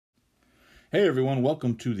Hey everyone,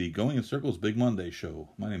 welcome to the Going in Circles Big Monday show.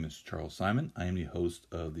 My name is Charles Simon. I am the host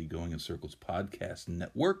of the Going in Circles podcast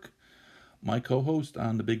network. My co-host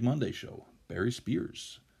on the Big Monday show, Barry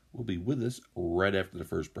Spears, will be with us right after the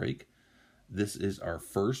first break. This is our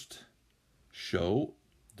first show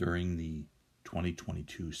during the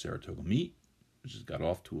 2022 Saratoga Meet, which has got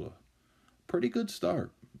off to a pretty good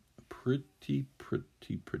start. Pretty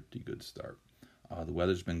good start. The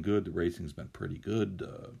weather's been good. The racing's been pretty good.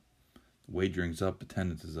 Wagering's up,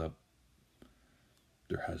 attendance is up.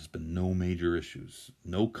 There has been no major issues,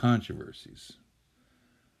 no controversies.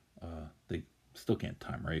 They still can't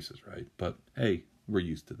time races, right? But hey, we're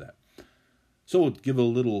used to that. So we'll give a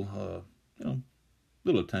little,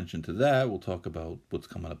 little attention to that. We'll talk about what's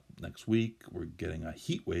coming up next week. We're getting a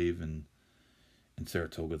heat wave in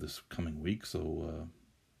Saratoga this coming week, so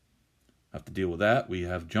have to deal with that. We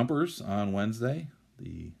have jumpers on Wednesday.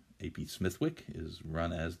 The AP Smithwick is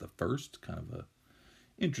run as the first, kind of a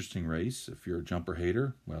interesting race. If you're a jumper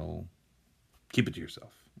hater, well, keep it to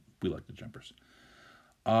yourself. We like the jumpers.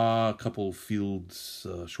 A couple fields,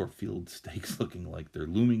 short field stakes looking like they're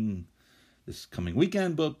looming this coming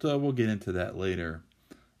weekend, but we'll get into that later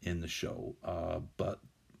in the show. But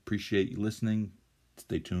appreciate you listening.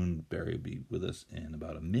 Stay tuned. Barry will be with us in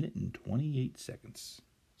about a minute and 28 seconds.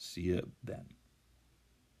 See you then.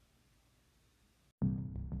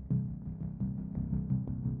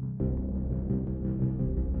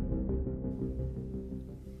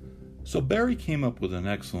 So Barry came up with an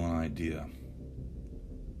excellent idea.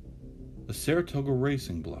 A Saratoga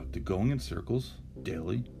racing blog, the Going in Circles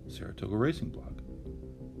daily Saratoga racing blog,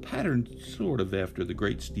 patterned sort of after the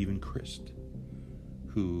great Stephen Christ,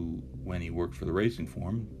 who, when he worked for the Racing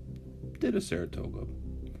Form, did a Saratoga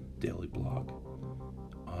daily blog.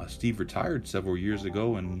 Steve retired several years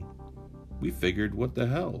ago, and we figured, what the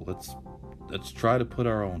hell? Let's try to put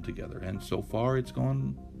our own together. And so far, it's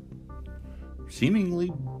gone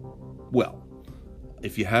seemingly well.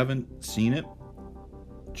 If you haven't seen it,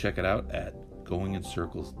 check it out at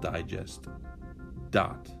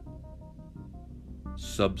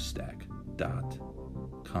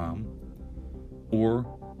goingincircles.substack.com,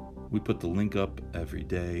 or we put the link up every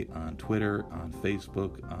day on Twitter, on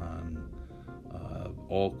Facebook, on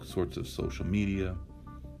all sorts of social media.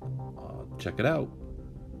 Check it out.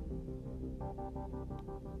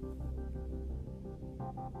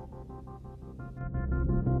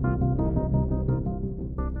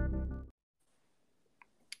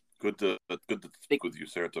 Good to speak with you,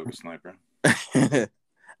 Saratoga Sniper. I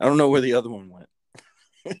don't know where the other one went.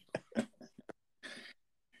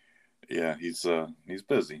 Yeah, he's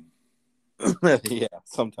busy. Yeah,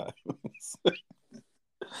 sometimes.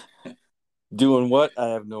 Doing what? I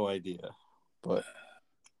have no idea. But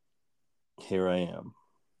here I am.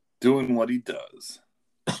 Doing what he does.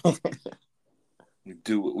 We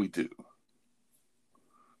do what we do.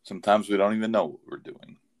 Sometimes we don't even know what we're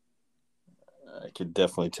doing. I could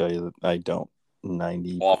definitely tell you that I don't.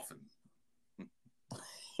 90 often.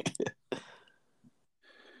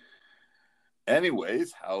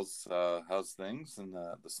 Anyways, how's things in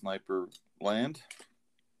the sniper land?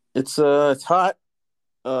 It's hot.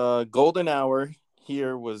 Golden hour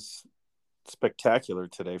here was spectacular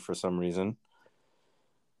today for some reason.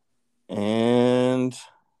 And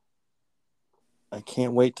I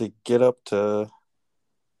can't wait to get up to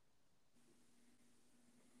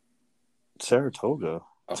Saratoga.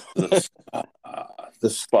 The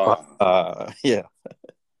spa. Yeah.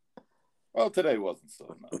 Well, today wasn't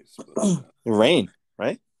so nice. But, rain,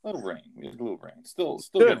 right? A little rain. We had a little rain. Still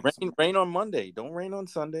good. Rain on Monday. Don't rain on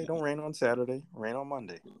Sunday. Yeah. Don't rain on Saturday. Rain on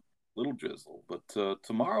Monday. Little drizzle, but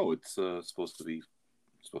tomorrow it's supposed to be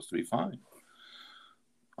fine.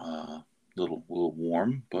 Little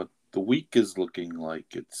warm, but the week is looking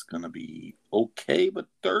like it's gonna be okay. But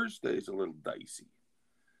Thursday's a little dicey.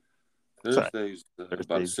 Thursday's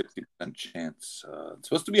about a 60% chance. It's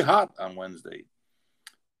supposed to be hot on Wednesday.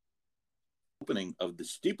 Opening of the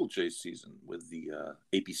steeplechase season with the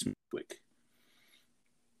AP Smithwick.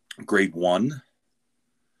 Grade 1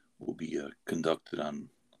 will be conducted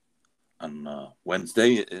on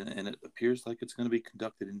Wednesday, and it appears like it's going to be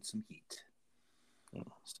conducted in some heat.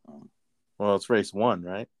 So, well, it's race 1,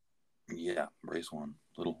 right? Yeah, race 1.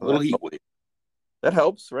 Little heat wave. That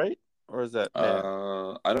helps, right? Or is that bad?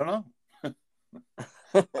 I don't know. I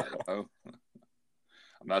don't know.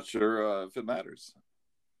 I'm not sure if it matters.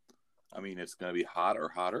 I mean, it's going to be hot or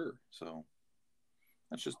hotter, so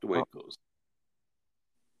that's just the way it goes.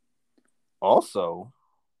 Also,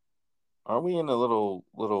 aren't we in a little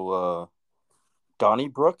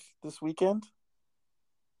Donnybrook this weekend?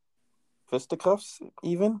 Fisticuffs,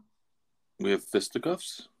 even? We have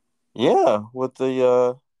fisticuffs? Yeah, with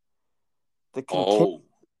the contingent Oh,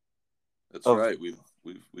 that's of right.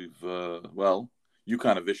 Well, you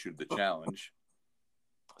kind of issued the challenge,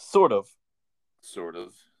 sort of. sort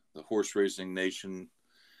of. The horse racing nation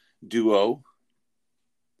duo,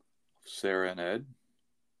 Sarah and Ed.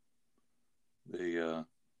 They uh,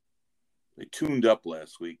 they tuned up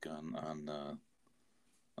last week on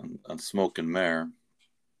Smoke and Mare,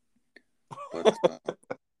 but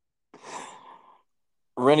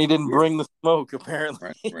Rennie didn't yeah, bring the smoke,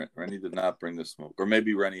 apparently. Rennie did not bring the smoke, or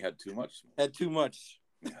maybe Rennie had too much smoke. Had too much.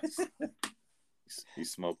 Yes, he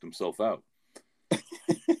smoked himself out.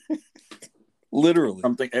 Literally.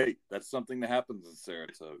 Something. Hey, that's something that happens in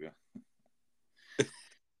Saratoga. You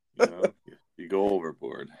know, you go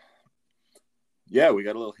overboard. Yeah, we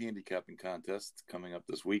got a little handicapping contest coming up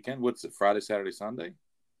this weekend. What's it? Friday, Saturday, Sunday?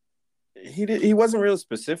 He wasn't real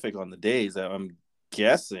specific on the days. I'm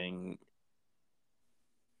guessing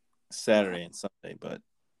Saturday and Sunday, but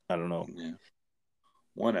I don't know. Yeah,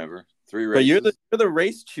 whatever. 3 But you're races. the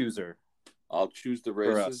race chooser I'll choose the for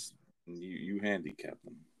races. us. And you handicap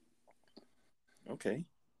them. Okay.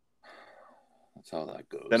 That's how that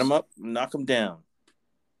goes. Set them up, knock them down.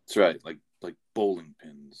 That's right, like bowling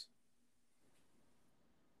pins.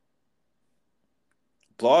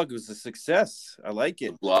 Blog was a success. I like The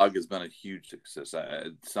it. blog has been a huge success.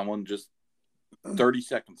 Someone just 30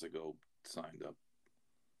 seconds ago signed up.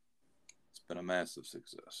 It's been a massive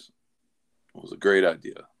success. It was a great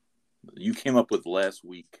idea. You came up with last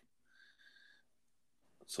week.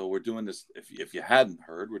 So we're doing this. If you hadn't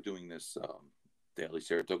heard, we're doing this Daily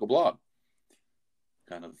Saratoga blog.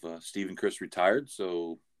 Kind of Steve and Chris retired,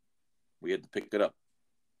 so we had to pick it up.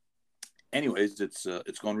 Anyways, it's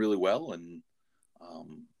going really well, and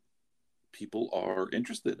people are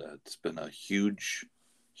interested. It's been a huge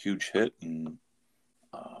hit, and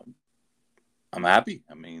I'm happy.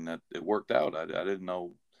 I mean, that it worked out. I didn't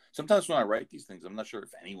know. Sometimes when I write these things, I'm not sure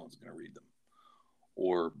if anyone's going to read them,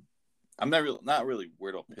 or I'm not really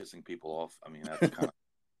worried about pissing people off. I mean, that's kind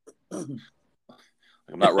of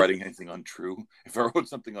I'm not writing anything untrue. If I wrote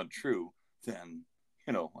something untrue, then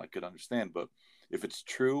I could understand. But if it's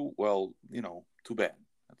true, well, too bad.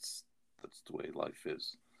 That's the way life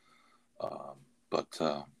is. But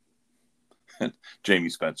Jamie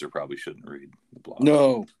Spencer probably shouldn't read the blog.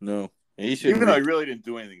 No. He shouldn't. Even though he really didn't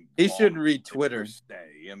do anything. He shouldn't read Twitter.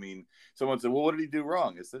 I mean, someone said, "Well, what did he do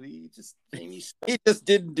wrong?" I said, "He just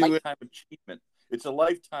didn't do it." Lifetime achievement. It's a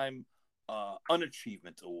lifetime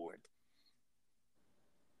unachievement award.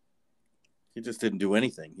 He just didn't do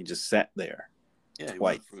anything. He just sat there. Yeah,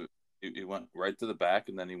 twice. He went right to the back,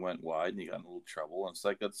 and then he went wide, and he got in a little trouble. And it's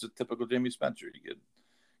like that's a typical Jamie Spencer.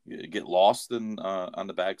 You get lost on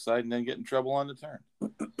the backside, and then get in trouble on the turn.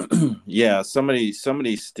 Yeah, somebody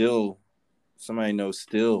I know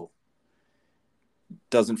still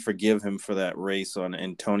doesn't forgive him for that race on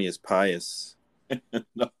Antonius Pius.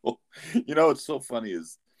 No, what's so funny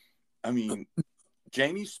is, I mean,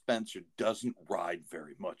 Jamie Spencer doesn't ride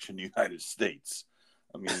very much in the United States.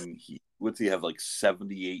 I mean, what's he have, like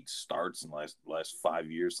 78 starts in the last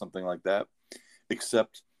 5 years, something like that.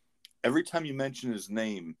 Except every time you mention his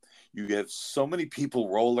name, you have so many people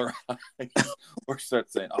roll their eyes or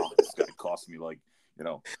start saying, "Oh, this guy cost me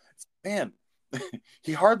man,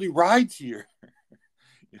 he hardly rides here."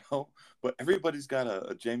 But everybody's got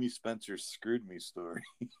a Jamie Spencer screwed me story.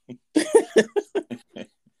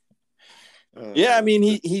 Yeah, I mean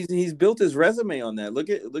he's built his resume on that. Look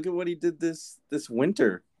at what he did this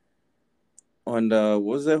winter on what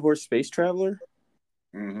was that horse, Space Traveler?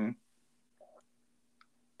 Mm-hmm.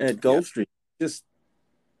 At Gulfstream. Just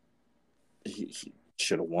he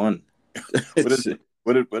should have won.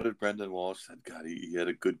 What did Brendan Walsh said? God, he had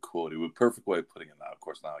a good quote. It was a perfect way of putting it. Now, of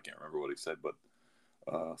course, I can't remember what he said, but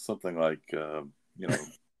something like,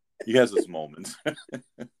 he has his moments.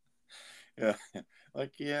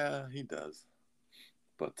 Yeah, he does.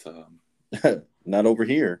 But not over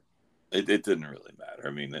here. It didn't really matter.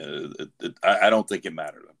 I mean, I don't think it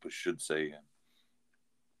mattered. I should say.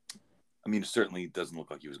 I mean, it certainly doesn't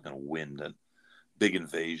look like he was going to win. That Big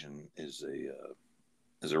Invasion is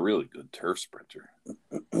a really good turf sprinter.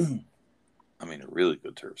 I mean, a really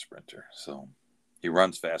good turf sprinter. So he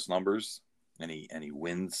runs fast numbers, and he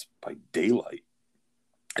wins by daylight.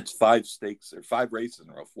 It's 5 stakes or 5 races in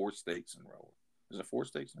a row, 4 stakes in a row. Is it 4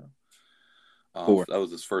 stakes in a row? 4. That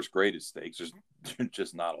was his first graded stakes. There's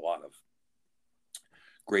just not a lot of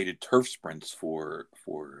graded turf sprints for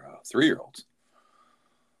 3-year-olds.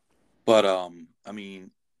 But I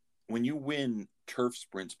mean, when you win turf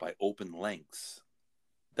sprints by open lengths,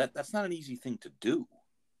 that's not an easy thing to do.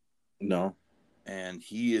 No. and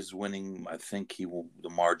he is winning. I think the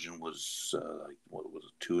margin was like, what was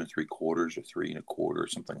it, 2 3/4 or 3 1/4 or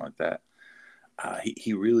something like that.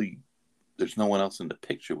 He really, there's no one else in the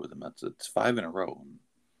picture with him. It's 5 in a row.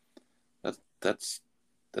 That's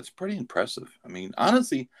pretty impressive. I mean,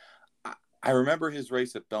 honestly, I remember his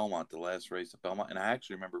race at Belmont, the last race at Belmont, and I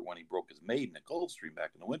actually remember when he broke his maiden at Gulfstream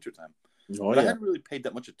back in the wintertime. Oh, but I hadn't really paid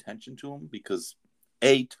that much attention to him because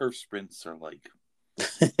turf sprints are like,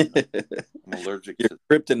 I'm allergic to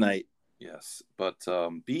kryptonite. Yes, but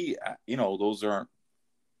B, those aren't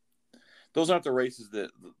the races that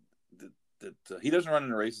he doesn't run in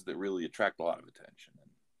the races that really attract a lot of attention. And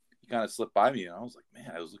he kind of slipped by me, and I was like,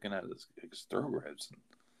 man, I was looking at his thoroughbreds, and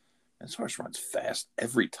this horse runs fast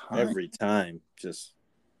every time. Just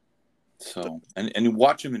so, and you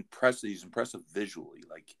watch him impressive. He's impressive visually.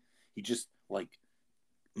 Like, he just like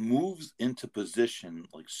moves into position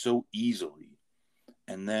like so easily,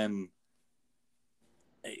 and then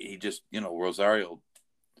he just, Rosario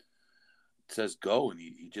says go, and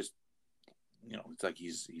he just, it's like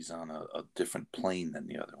he's on a different plane than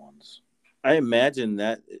the other ones. I imagine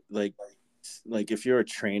that like if you're a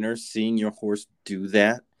trainer, seeing your horse do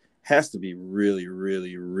that has to be really,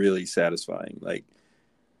 really, really satisfying. Like,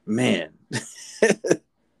 man,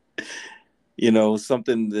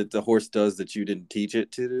 something that the horse does that you didn't teach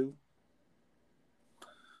it to do.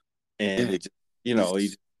 And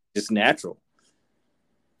he's just natural.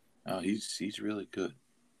 Oh, he's really good.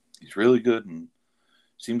 He's really good, and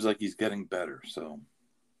seems like he's getting better.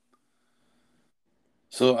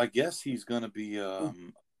 So I guess he's going to be a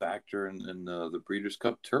factor in the Breeders'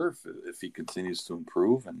 Cup Turf if he continues to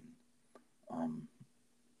improve, and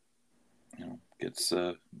gets.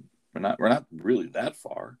 We're not really that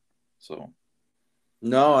far. So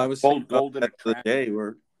no, I was Golden the day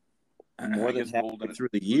we're more than halfway through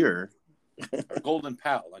the year. Golden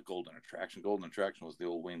Pal, like Golden Attraction. Golden Attraction was the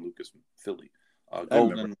old Wayne Lucas filly.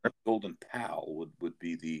 Golden Pal would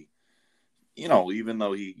be the, even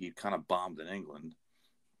though he kind of bombed in England.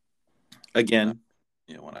 Again.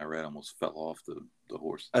 When I read, almost fell off the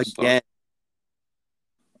horse. Again.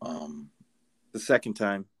 The second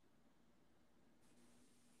time.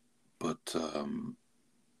 But,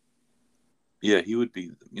 yeah, he would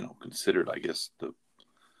be, considered, I guess,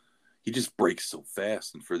 he just breaks so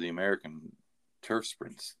fast. And for the American turf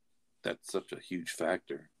sprints, that's such a huge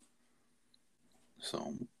factor.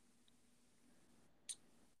 So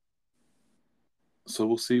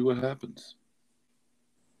we'll see what happens.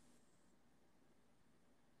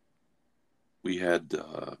 We had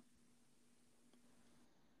the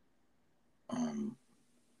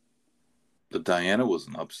Diana was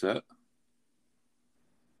an upset.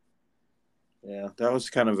 Yeah, that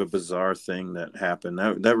was kind of a bizarre thing that happened.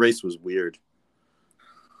 That race was weird.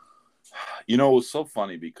 It was so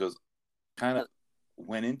funny because I kind of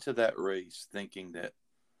went into that race thinking that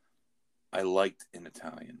I liked an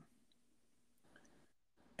Italian.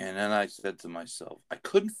 And then I said to myself, I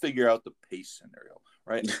couldn't figure out the pace scenario,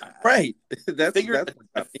 right? Right. I figured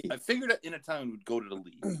that in Italian would go to the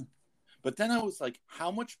lead. But then I was like,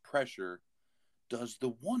 how much pressure does the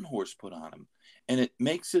one horse put on him? And it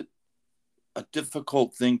makes it a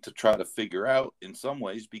difficult thing to try to figure out in some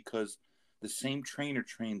ways because the same trainer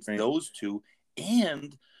trains those two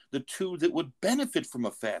and the two that would benefit from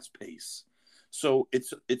a fast pace. So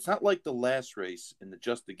it's not like the last race in the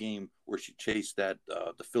Just the Game where she chased that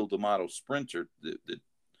the Phil D'Amato sprinter that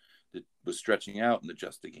was stretching out in the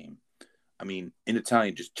Just the Game. I mean, in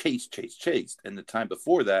Italian, just chased. And the time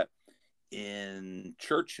before that, in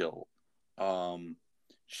Churchill,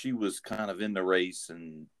 she was kind of in the race,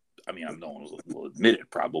 and I mean, no one will admit it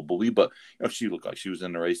probably, but she looked like she was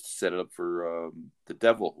in the race to set it up for the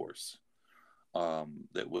Devil horse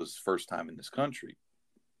that was first time in this country.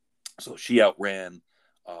 So she outran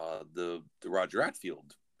the Roger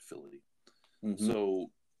Attfield filly. Mm-hmm. So,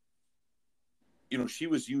 she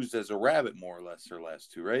was used as a rabbit more or less her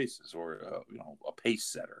last two races, or a pace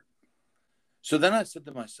setter. So then I said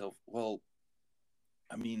to myself, well,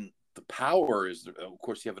 I mean, the power is, of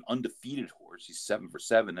course, you have an undefeated horse. He's 7 for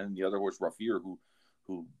 7, and the other horse, Ruffier,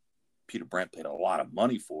 who Peter Brandt paid a lot of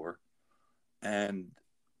money for, and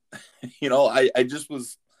I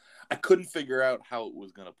couldn't figure out how it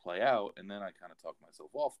was going to play out, and then I kind of talked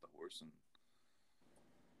myself off the horse, and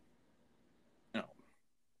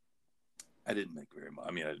I didn't make very much.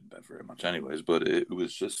 I mean, I didn't bet very much, anyways. But it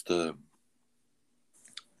was just a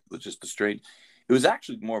straight. It was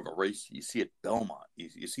actually more of a race you see at Belmont.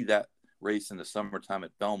 You see that race in the summertime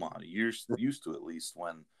at Belmont. You're used to, at least,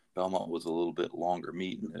 when Belmont was a little bit longer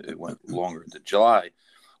meet, and it went longer into July,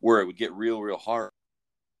 where it would get real hard.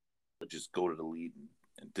 Just go to the lead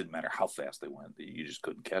it didn't matter how fast they went; you just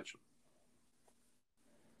couldn't catch them.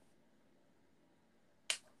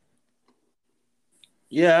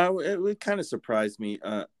 Yeah, it kind of surprised me.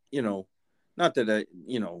 Not that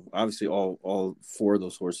obviously all four of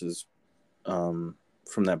those horses from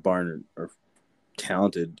that barn are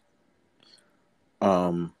talented.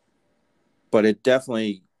 But it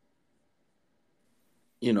definitely,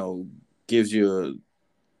 gives you a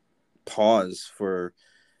pause for,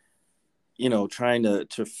 trying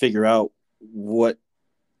to figure out what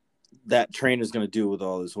that trainer's going to do with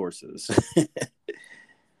all his horses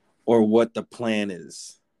or what the plan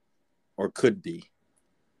is or could be.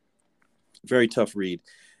 Very tough read.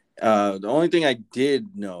 The only thing I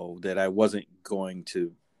did know that I wasn't going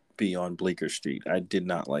to be on Bleecker Street. I did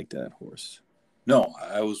not like that horse. No,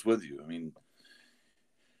 I was with you. I mean,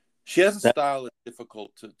 she has a style that's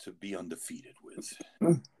difficult to be undefeated with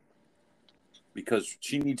because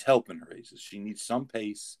she needs help in her races. She needs some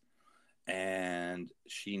pace, and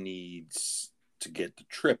she needs to get the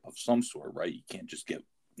trip of some sort, right? You can't just get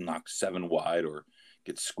knocked 7 wide or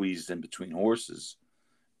get squeezed in between horses.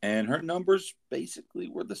 And her numbers basically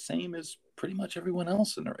were the same as pretty much everyone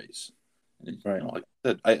else in the race. Right. Like I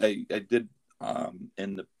said, I did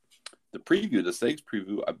in the preview, the stakes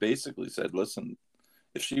preview, I basically said, listen,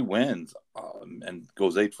 if she wins and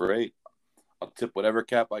goes 8 for 8, I'll tip whatever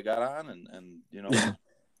cap I got on, and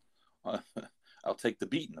I'll take the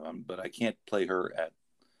beating. But I can't play her at.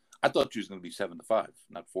 I thought she was going to be 7-5,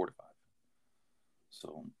 not 4-5.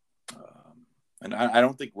 So, and I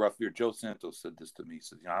don't think Rough Year. Joe Santos said this to me. He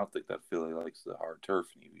said, I don't think that filly likes the hard turf.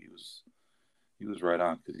 And he was right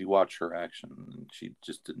on because he watched her action and she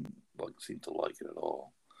just didn't seem to like it at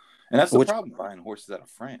all. And that's the problem buying horses out of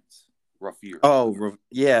France. Rough Year. Oh,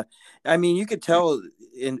 yeah. I mean, you could tell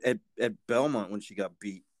at Belmont when she got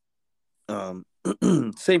beat.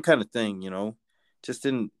 Same kind of thing, just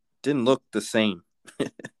didn't look the same.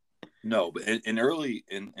 No, but early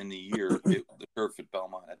in the year, the turf at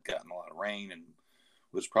Belmont had gotten a lot of rain and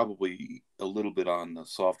was probably a little bit on the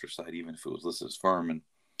softer side, even if it was listed as firm. And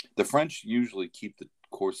the French usually keep the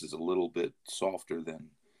courses a little bit softer than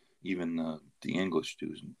even the English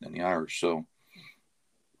do and the Irish. So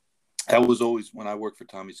that was always, when I worked for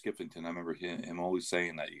Tommy Skeffington, I remember him always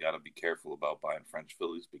saying that you got to be careful about buying French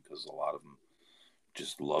fillies because a lot of them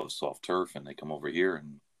just love soft turf and they come over here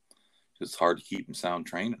and it's hard to keep them sound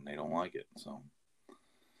trained and they don't like it. So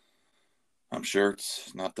I'm sure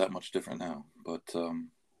it's not that much different now, but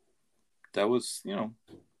that was,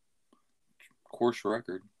 course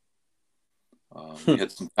record. We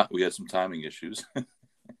had some timing issues.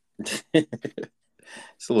 Just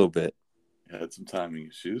a little bit. Had some timing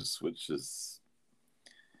issues, which is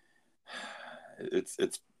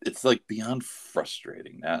it's like beyond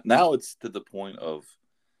frustrating. Now it's to the point of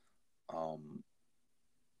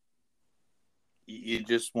you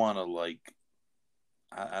just want to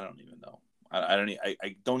I don't even know. I don't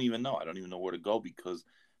even know. I don't even know where to go because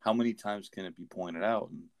how many times can it be pointed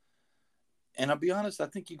out? And I'll be honest, I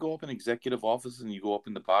think you go up in executive offices and you go up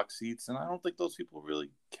in the box seats, and I don't think those people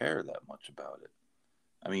really care that much about it.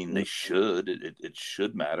 I mean, they should. It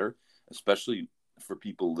should matter, especially for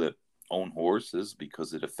people that own horses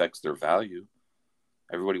because it affects their value.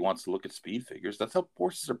 Everybody wants to look at speed figures. That's how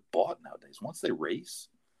horses are bought nowadays. Once they race,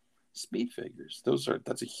 speed figures.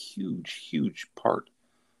 That's a huge, huge part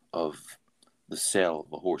of the sale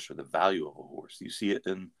of a horse or the value of a horse. You see it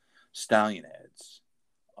in stallion ads.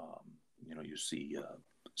 You see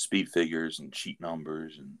speed figures and cheat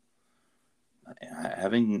numbers, and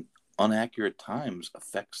having inaccurate times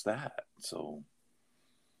affects that. So,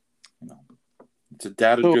 it's a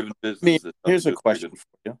data-driven business. Here's a question for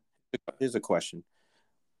you. Here's a question.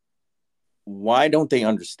 Why don't they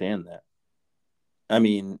understand that? I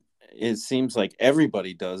mean, it seems like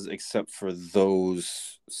everybody does except for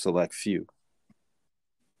those select few.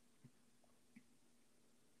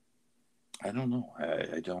 I don't know.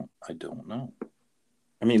 I don't know.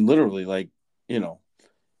 I mean, literally,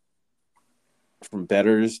 from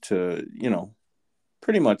bettors to,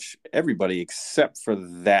 pretty much everybody except for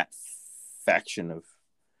that faction of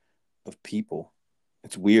people.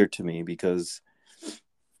 It's weird to me because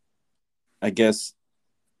I guess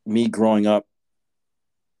me growing up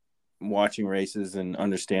watching races and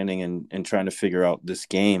understanding and trying to figure out this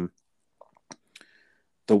game,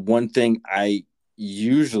 the one thing I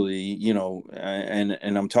usually,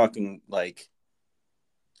 and I'm talking like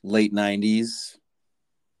late 90s,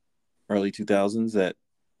 early 2000s, that,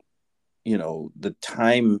 the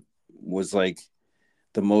time was like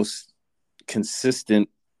the most consistent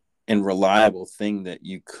and reliable thing that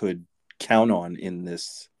you could count on in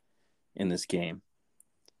this game.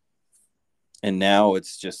 And now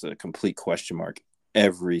it's just a complete question mark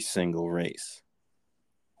every single race.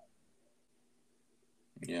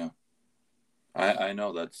 Yeah. I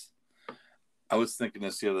know I was thinking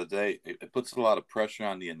this the other day. It puts a lot of pressure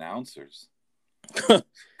on the announcers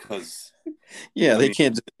because They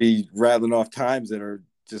can't just be rattling off times that are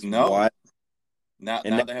just wild. Now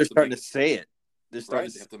they have starting to say it. They're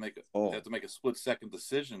starting They have to make a split-second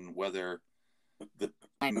decision whether the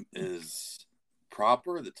time is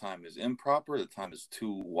proper, the time is improper, the time is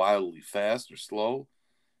too wildly fast or slow,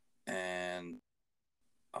 and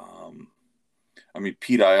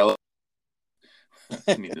Pete Ayala.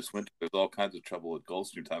 This winter there's all kinds of trouble with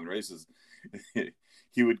Gulfstream time in races.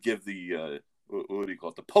 He would give the what do you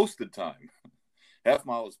call it? The posted time. Half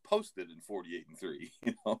mile is posted in 48 and 3.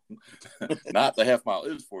 Not the half mile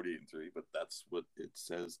is 48 and 3, but that's what it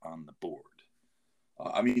says on the board.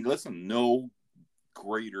 Listen, no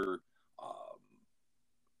greater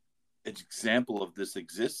example of this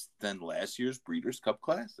exists than last year's Breeders' Cup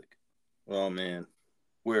Classic. Oh man,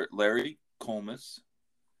 where Larry Comas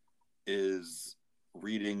is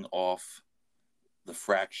reading off the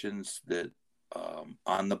fractions that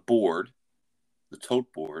on the board, the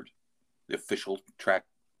tote board, the official track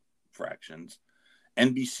fractions.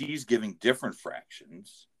 NBC's giving different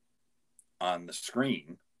fractions on the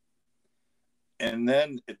screen. And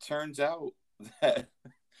then it turns out that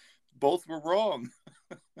both were wrong.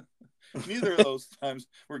 Neither of those times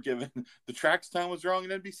were given. The track's time was wrong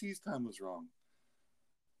and NBC's time was wrong.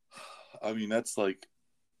 That's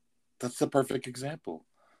the perfect example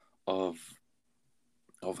of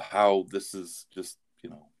how this is just,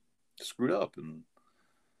 screwed up. And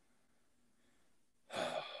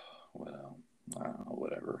well, I don't know,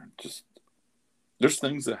 whatever. Just there's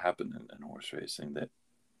things that happen in horse racing that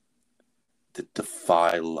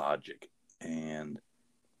defy logic. And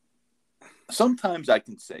sometimes I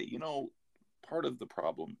can say, part of the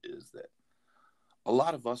problem is that a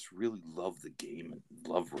lot of us really love the game and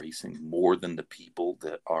love racing more than the people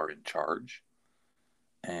that are in charge.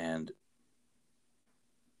 And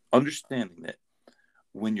understanding that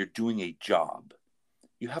when you're doing a job,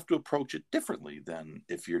 you have to approach it differently than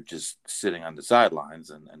if you're just sitting on the sidelines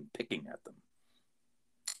and picking at them,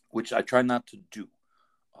 which I try not to do.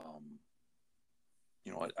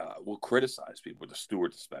 We'll criticize people, the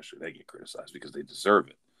stewards especially. They get criticized because they deserve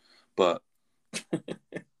it. But,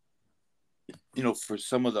 for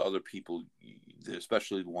some of the other people,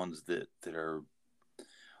 especially the ones that are,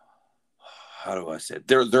 how do I say it?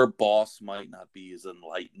 Their boss might not be as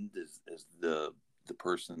enlightened as the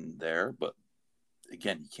person there. But,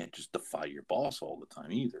 again, you can't just defy your boss all the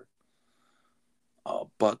time either.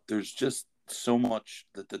 But there's just so much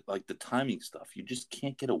that the timing stuff, you just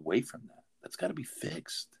can't get away from that. That's got to be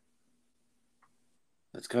fixed.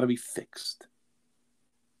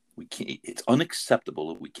 We can't. It's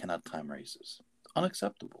unacceptable that we cannot time races. It's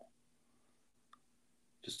unacceptable.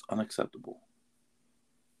 Just unacceptable.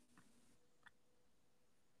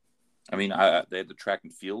 They had the track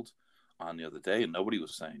and field on the other day, and nobody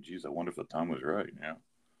was saying, "Geez, I wonder if the time was right."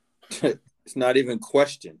 It's not even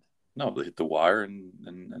questioned. No, they hit the wire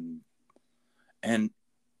and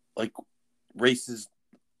like races,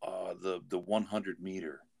 the 100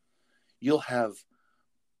 meter, you'll have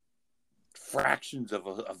fractions of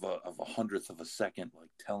a hundredth of a second, like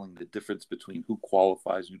telling the difference between who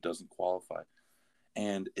qualifies and who doesn't qualify,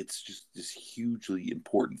 and it's just this hugely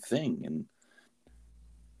important thing. And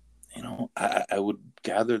I would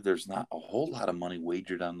gather there's not a whole lot of money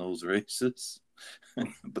wagered on those races.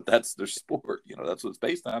 But that's their sport, that's what it's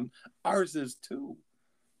based on. Ours is too.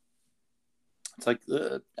 It's like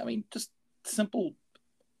just simple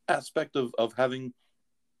aspect of having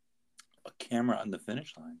a camera on the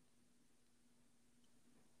finish line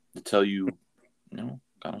to tell you, kind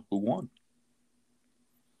of who won.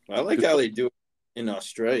 I like how they do it in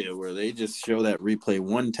Australia, where they just show that replay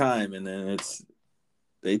one time and then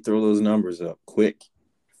they throw those numbers up quick.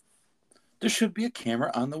 There should be a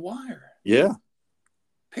camera on the wire. Yeah.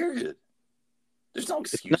 Period. There's no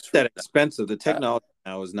excuse. It's not that expensive. The technology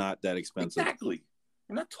now is not that expensive. Exactly.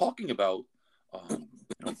 We're not talking about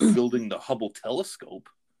building the Hubble telescope.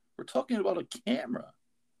 We're talking about a camera,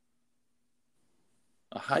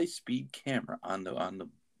 a high-speed camera on the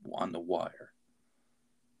wire.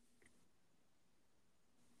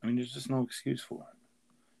 There's just no excuse for it.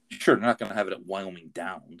 Sure, they're not going to have it at Wyoming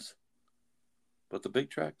Downs, but the big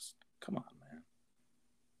tracks, come on, man.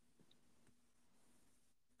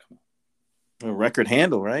 A record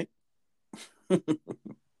handle, right?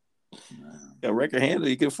 A record handle,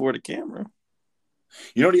 you can afford a camera.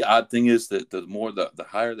 The odd thing is that the more the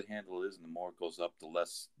higher the handle is and the more it goes up, the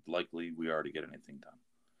less likely we are to get anything done.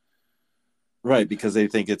 Right, because they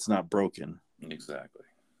think it's not broken. Exactly.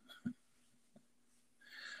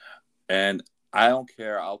 And I don't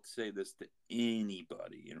care. I'll say this to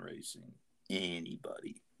anybody in racing.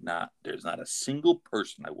 Anybody. There's not a single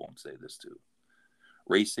person I won't say this to.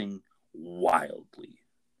 Racing wildly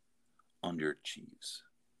underachieves.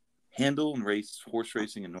 Handle and horse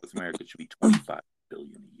racing in North America should be $25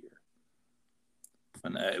 billion a year.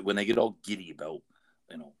 When they get all giddy about,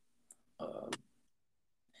 you know,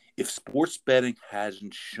 if sports betting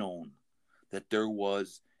hasn't shown that there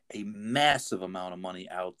was a massive amount of money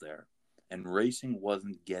out there and racing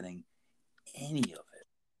wasn't getting any of it.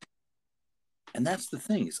 And that's the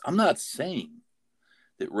thing is, I'm not saying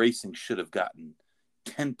that racing should have gotten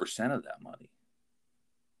 10% of that money.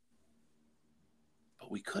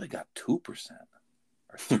 But we could have got 2% or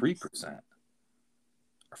 3%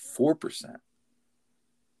 or 4%.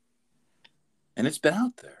 And it's been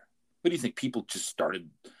out there. What do you think? People just started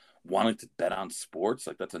wanting to bet on sports?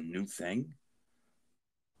 Like that's a new thing?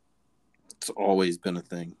 It's always been a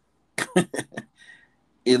thing.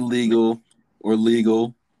 Illegal or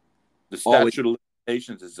legal. The statute of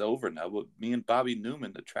limitations is over now. But me and Bobby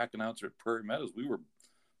Newman, the track announcer at Prairie Meadows, we were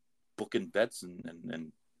booking bets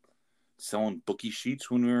and selling bookie sheets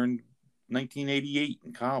when we were in 1988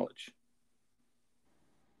 in college.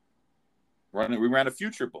 We ran a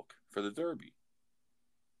future book for the Derby.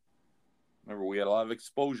 Remember, we had a lot of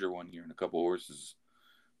exposure one year in a couple of horses.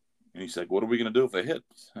 And he's like, what are we going to do if they hit?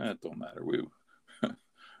 It don't matter.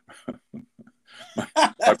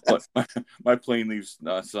 My plane leaves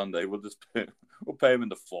Sunday. We'll pay him in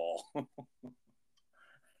the fall.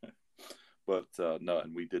 But no,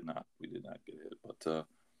 and we did not get hit. But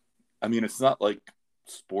I mean, it's not like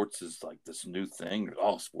sports is like this new thing.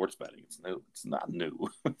 Oh, sports betting, it's new. It's not new.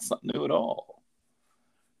 It's not new at all.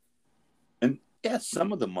 And yes,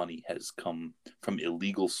 some of the money has come from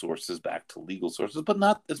illegal sources back to legal sources, but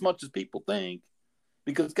not as much as people think.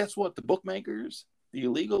 Because guess what? The bookmakers, the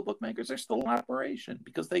illegal bookmakers, are still in operation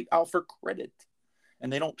because they offer credit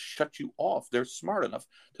and they don't shut you off. They're smart enough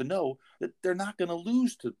to know that they're not going to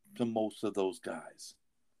lose to most of those guys.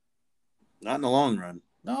 Not in the long run.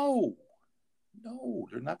 No,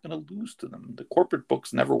 they're not going to lose to them. The corporate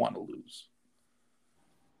books never want to lose.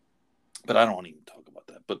 But I don't want to even talk about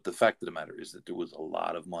that. But the fact of the matter is that there was a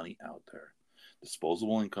lot of money out there,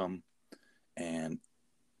 disposable income, and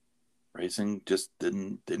racing just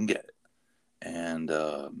didn't get it. And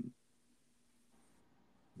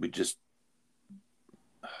we just,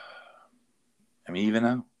 I mean, even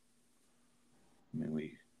now,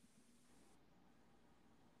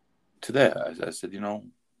 today I said,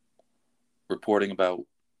 reporting about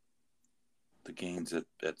the gains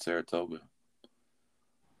at Saratoga,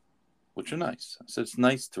 which are nice. I said it's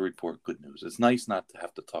nice to report good news. It's nice not to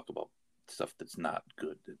have to talk about stuff that's not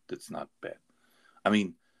good, that's not bad. I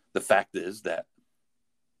mean, the fact is that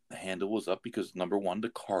the handle was up because, number one, the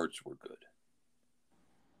cards were good.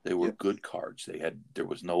 They were good cards. There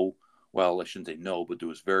was no, well, I shouldn't say no, but there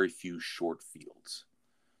was very few short fields.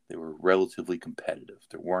 They were relatively competitive.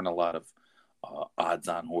 There weren't a lot of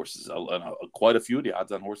odds-on horses. Quite a few of the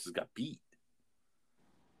odds-on horses got beat.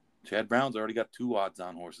 Chad Brown's already got 2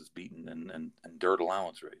 odds-on horses beaten in dirt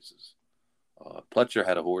allowance races. Pletcher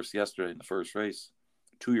had a horse yesterday in the first race.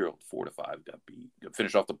 2-year-old 4-5 got beat.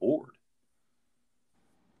 Finished off the board.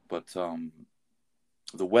 But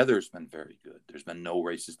the weather's been very good. There's been no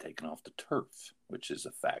races taken off the turf, which is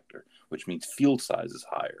a factor, which means field size is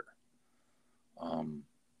higher.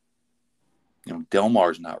 Del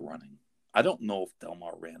Mar's not running. I don't know if Del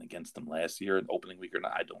Mar ran against them last year in opening week or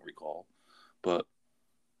not. I don't recall. But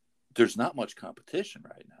there's not much competition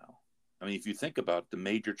right now. I mean, if you think about the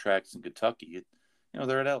major tracks in Kentucky,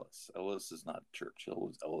 they're at Ellis. Ellis is not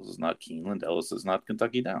Churchill. Ellis is not Keeneland. Ellis is not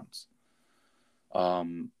Kentucky Downs.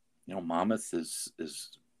 Monmouth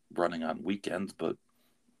is running on weekends, but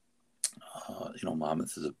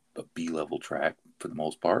Monmouth is a B-level track for the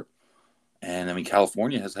most part. And I mean,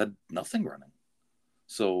 California has had nothing running.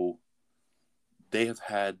 So they have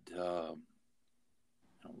had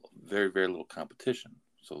very, very little competition.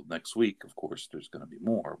 So next week, of course, there's going to be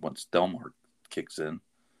more once Del Mar kicks in.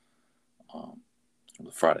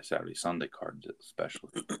 The Friday, Saturday, Sunday cards especially.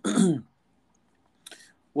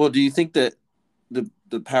 Well, do you think that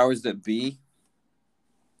the powers that be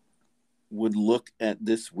would look at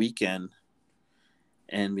this weekend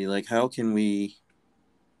and be like, how can we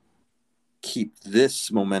keep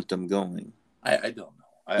this momentum going? I don't know.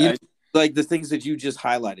 Like the things that you just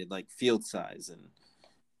highlighted, like field size and,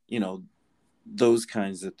 those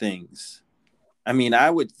kinds of things. I mean,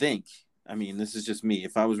 I would think, this is just me.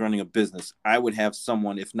 If I was running a business, I would have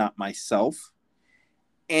someone, if not myself,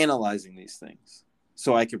 analyzing these things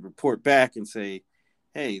so I could report back and say,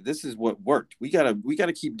 hey, this is what worked. We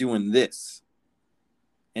gotta keep doing this.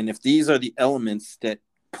 And if these are the elements that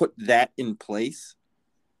put that in place,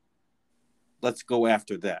 let's go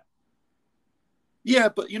after that. Yeah,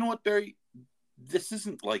 but you know what, Barry? This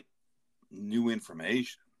isn't like new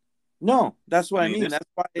information. No, that's what I mean. This, That's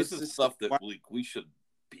why this is stuff that we should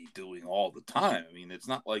be doing all the time. I mean, it's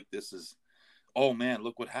not like this is, oh man,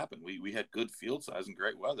 look what happened. We had good field size and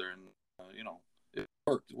great weather, and it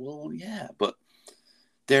worked. Well, yeah, but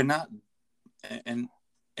they're not, and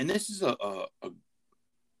this is a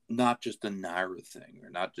not just a NYRA thing or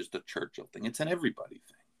not just a Churchill thing. It's an everybody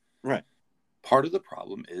thing. Right. Part of the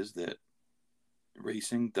problem is that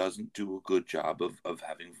racing doesn't do a good job of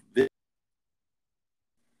having video.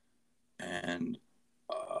 And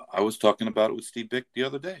I was talking about it with Steve Bick the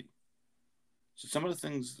other day. So some of the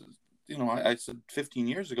things, I said 15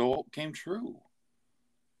 years ago came true.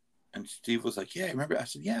 And Steve was like, yeah, remember? I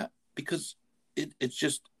said, yeah, because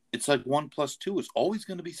it's like 1 + 2 is always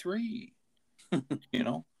going to be 3.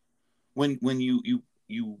 When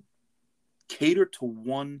you cater to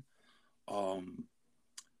one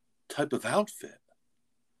type of outfit,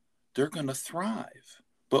 they're going to thrive.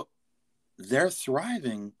 But their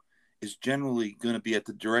thriving is generally going to be at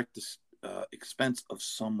the direct expense of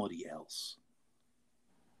somebody else.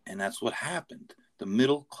 And that's what happened. The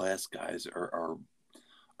middle class guys are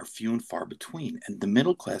few and far between. And the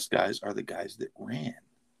middle class guys are the guys that ran.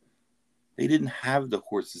 They didn't have the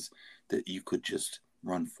horses that you could just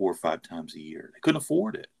run 4 or 5 times a year. They couldn't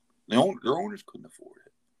afford it. Their owners couldn't afford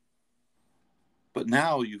it. But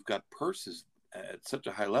now you've got purses at such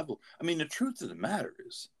a high level. I mean, the truth of the matter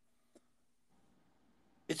is,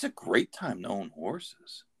 it's a great time to own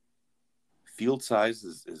horses. Field size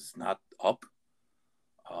is not up.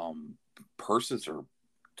 Purses are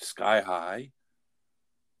sky high.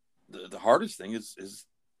 The hardest thing is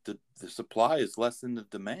the supply is less than the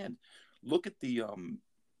demand. Look at the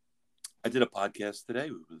I did a podcast today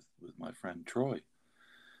with my friend Troy,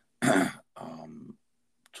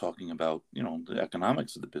 talking about the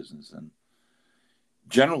economics of the business, and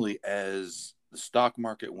generally as the stock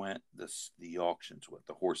market went, the auctions went,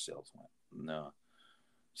 the horse sales went. And the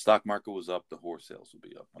stock market was up, the horse sales would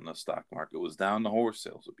be up. When the stock market was down, the horse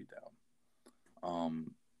sales would be down.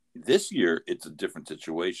 This year, it's a different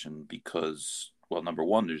situation because, well, number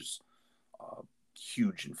one, there's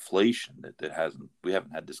huge inflation that we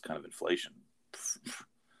haven't had this kind of inflation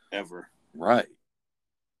ever. Right.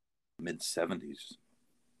 Mid-70s.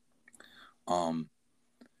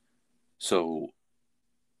 So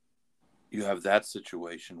you have that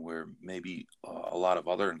situation where maybe a lot of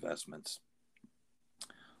other investments,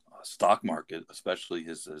 stock market especially,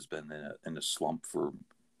 has been in a slump for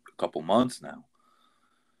a couple months now.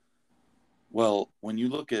 Well, when you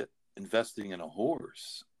look at investing in a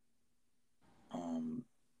horse,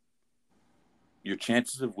 your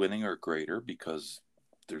chances of winning are greater because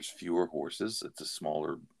there's fewer horses. It's a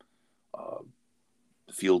smaller,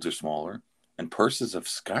 the fields are smaller, and purses have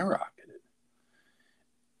skyrocketed.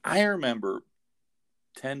 I remember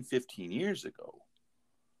 10, 15 years ago,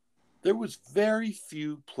 there was very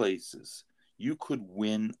few places you could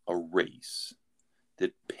win a race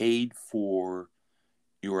that paid for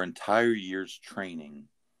your entire year's training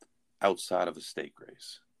outside of a stake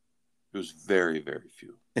race. It was very, very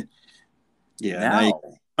few. Yeah, now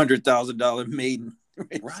 $100,000 maiden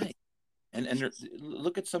race. Right. And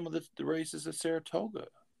look at some of the races at Saratoga.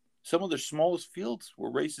 Some of their smallest fields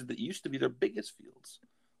were races that used to be their biggest fields,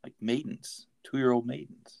 like maidens, 2-year-old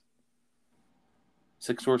maidens,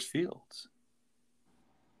 6-horse fields.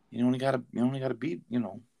 You only got to beat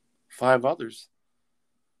 5 others.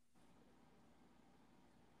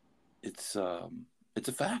 It's a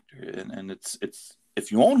factor, and it's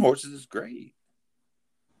if you own horses, it's great.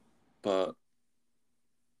 But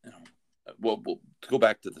well, to go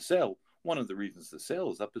back to the sale, one of the reasons the sale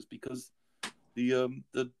is up is because the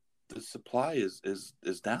supply is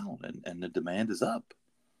down and the demand is up,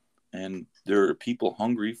 and there are people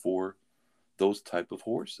hungry for those type of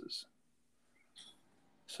horses.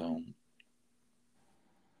 So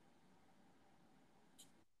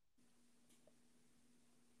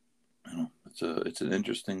it's an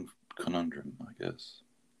interesting conundrum, I guess.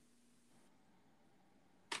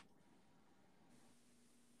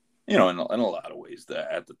 In a lot of ways,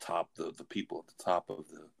 at the top, the people at the top of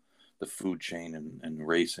the food chain and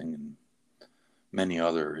racing and many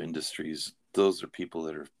other industries, those are people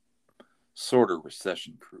that are sort of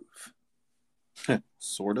recession proof.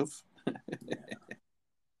 Sort of.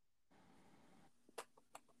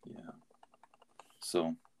 Yeah.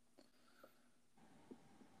 So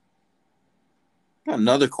Got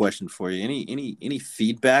another question for you. Any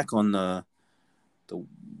feedback on the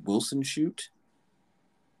Wilson shoot?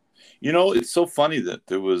 It's so funny that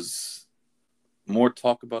there was more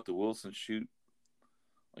talk about the Wilson shoot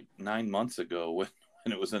like 9 months ago when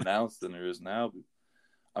it was announced than there is now.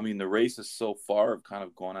 I mean, the races so far have kind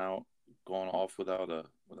of gone off without a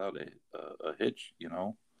hitch.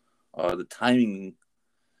 The timing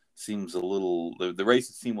seems a little. The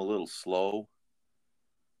races seem a little slow,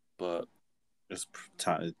 but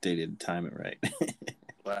They didn't time it right.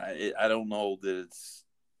 I don't know that it's.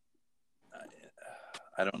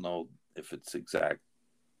 I don't know if it's exact.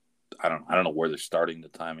 I don't know where they're starting the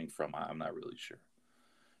timing from. I'm not really sure.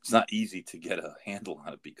 It's not easy to get a handle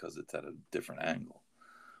on it because it's at a different angle.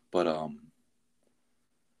 But I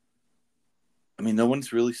mean, no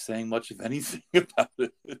one's really saying much of anything about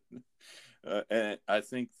it. And I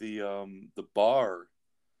think the bar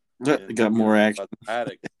got more action.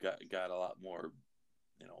 Paddock got a lot more,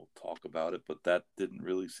 talk about it, but that didn't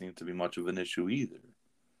really seem to be much of an issue either.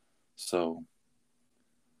 So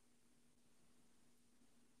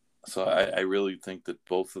I really think that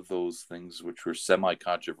both of those things, which were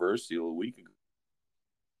semi-controversial a week ago,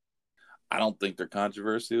 I don't think they're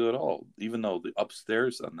controversial at all. Even though the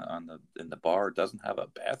upstairs in the bar doesn't have a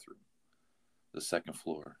bathroom, the second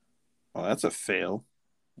floor. Oh, that's a fail.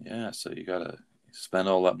 Yeah, so you gotta spend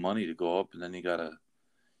all that money to go up, and then you gotta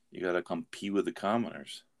come pee with the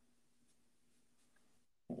commoners.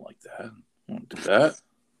 I don't like that. I don't do that.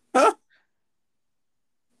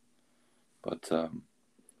 But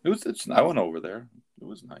I went over there. It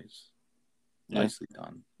was nice. Yeah. Nicely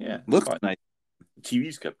done. Yeah. Looks nice. The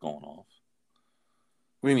TVs kept going off.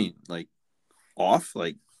 What do you mean? Like off?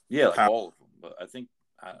 Like yeah, like all of them. But I think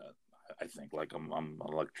like I'm an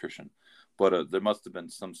electrician, but there must have been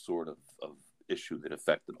some sort of issue that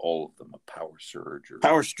affected all of them, a power surge or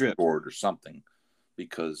power strip board or something,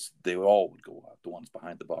 because they all would go off. The ones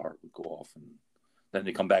behind the bar would go off, and then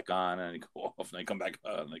they come back on, and they go off, and they come back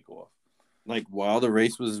on, and they go off. Like while the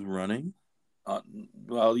race was running?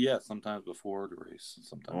 Well, yeah, sometimes before the race.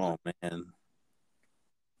 Sometimes. Oh, man.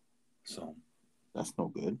 So. That's no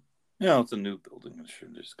good. Yeah, it's a new building. Sure,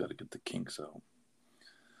 they just got to get the kinks out.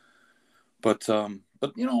 But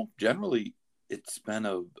generally, it's been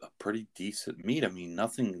a pretty decent meet. I mean,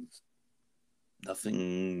 nothing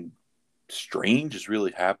strange has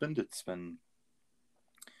really happened. It's been,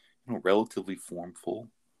 relatively formful.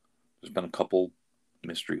 There's been a couple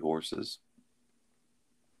mystery horses,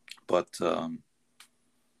 but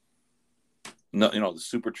no, the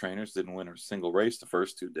super trainers didn't win a single race the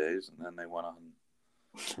first 2 days, and then they went on.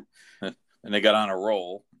 And they got on a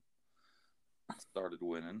roll, started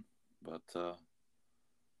winning, but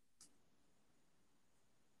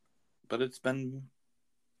it's been,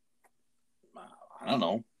 I don't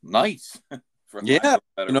know, nice. For yeah,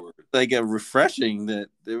 like a refreshing that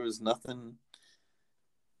there was nothing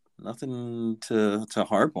to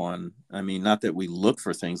harp on. I mean, not that we look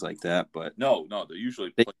for things like that, but no, they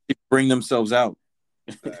usually bring themselves out.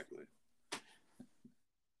 Exactly.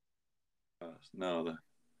 No,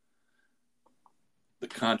 the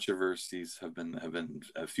controversies have been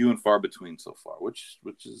few and far between so far, which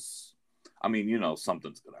is, I mean,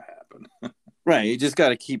 something's gonna happen. Right. You just got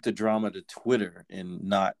to keep the drama to Twitter and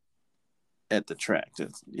not at the track.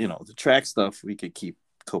 It's, the track stuff we could keep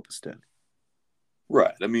copacetic.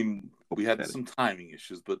 Right. I mean, we had some timing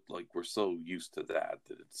issues, but like we're so used to that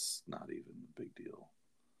it's not even a big deal.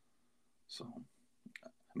 So,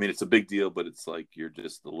 I mean, it's a big deal, but it's like you're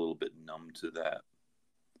just a little bit numb to that.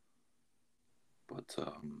 But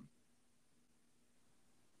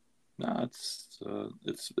no, it's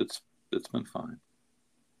been fine.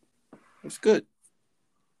 It's good.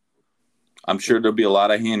 I'm sure there'll be a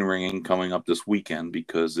lot of hand wringing coming up this weekend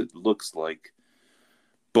because it looks like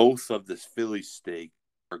both of the Philly stakes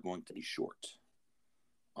are going to be short.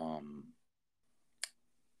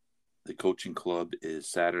 The coaching club is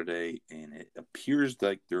Saturday, and it appears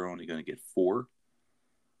like they're only going to get 4.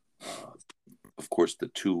 Of course, the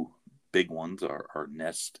 2 big ones are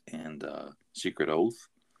Nest and Secret Oath.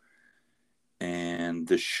 And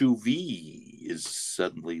the Chuvie is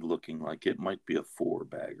suddenly looking like it might be a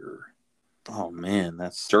 4-bagger. Oh, man,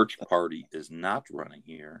 that's... Search Party is not running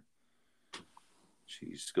here.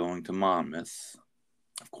 She's going to Monmouth.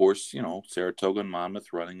 Of course, Saratoga and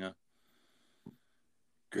Monmouth running a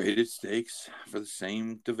graded stakes for the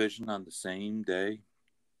same division on the same day.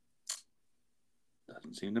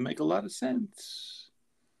 Doesn't seem to make a lot of sense.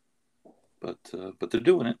 But they're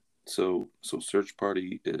doing it. So Search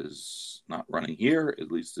Party is not running here, at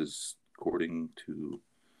least as according to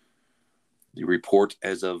the report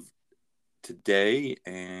as of today.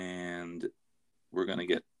 And we're going to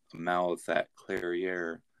get a Malathaat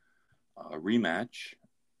Clairiere rematch,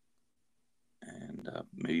 and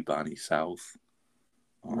maybe Bonnie South.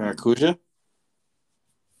 Maracuja?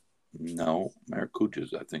 No,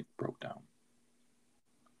 Maracuja's, I think, broke down.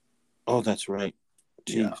 Oh, that's right.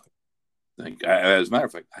 Jeez. Yeah. As a matter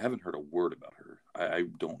of fact, I haven't heard a word about her. I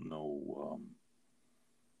don't know.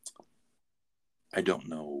 I don't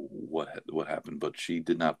know what happened, but she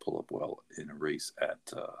did not pull up well in a race at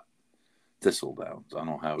Thistledowns on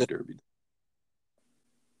Ohio Derby.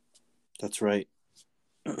 That's right.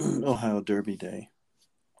 Ohio Derby Day.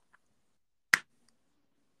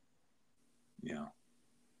 Yeah.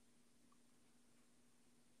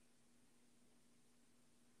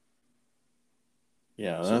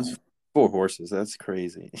 Yeah, that's 4 horses. That's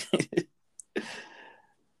crazy.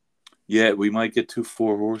 Yeah, we might get 2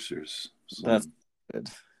 4-horsers. That's good.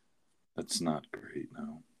 That's not great,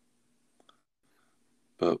 no.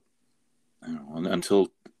 But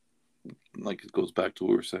until, like, it goes back to what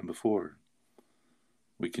we were saying before,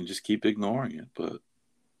 we can just keep ignoring it.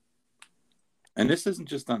 And this isn't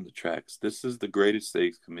just on the tracks. This is the Graded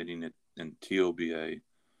Stakes Committee and TOBA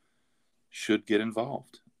should get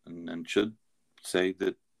involved and should say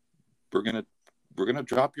that we're gonna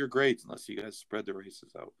drop your grades unless you guys spread the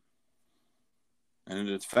races out. And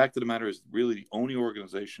the fact of the matter is, really the only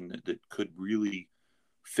organization that could really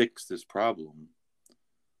fix this problem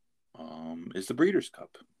is the Breeders'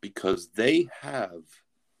 Cup, because they have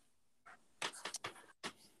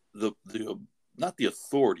the not the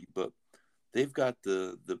authority, but they've got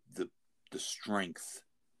the strength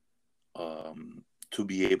to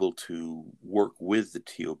be able to work with the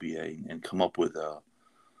TOBA and come up with a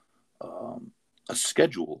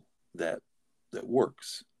schedule that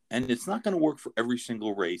works. And it's not going to work for every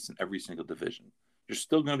single race and every single division. There's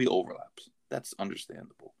still going to be overlaps. That's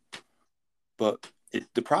understandable. But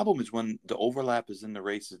the problem is when the overlap is in the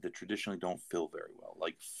races that traditionally don't fill very well,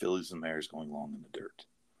 like fillies and mares going long in the dirt.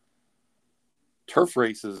 Turf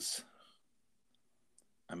races,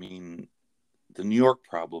 I mean, the New York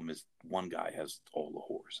problem is one guy has all the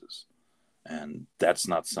horses. And that's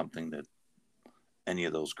not something that any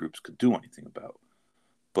of those groups could do anything about.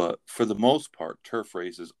 But for the most part, turf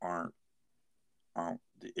races aren't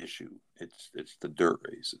the issue. It's the dirt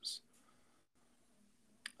races.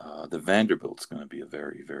 The Vanderbilt's going to be a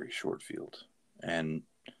very, very short field. And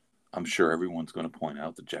I'm sure everyone's going to point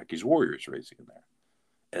out that Jackie's Warrior is racing in there,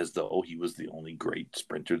 as though he was the only great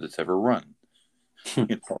sprinter that's ever run.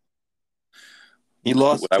 He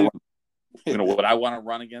lost. Would I want to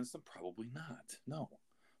run against him? Probably not. No.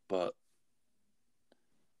 But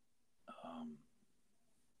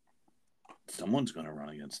someone's going to run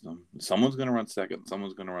against them. Someone's going to run second.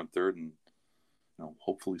 Someone's going to run third, and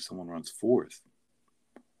hopefully someone runs fourth.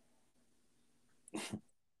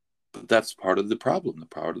 But that's part of the problem. The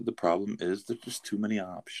part of the problem is there's just too many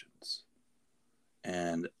options,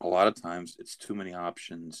 and a lot of times it's too many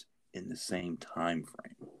options in the same time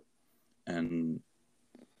frame, and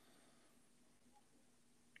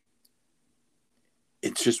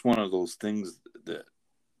it's just one of those things that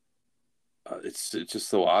it's just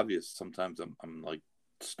so obvious. Sometimes I'm like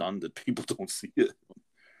stunned that people don't see it.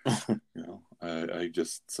 I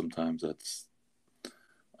just sometimes that's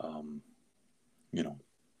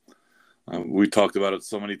we talked about it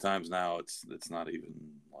so many times now. It's not even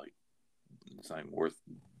like it's not even worth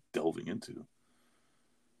delving into.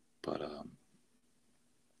 But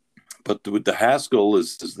with the Haskell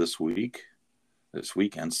is this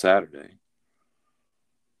weekend, Saturday.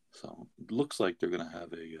 So it looks like they're going to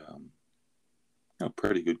have a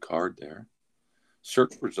pretty good card there.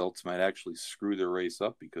 Search results might actually screw their race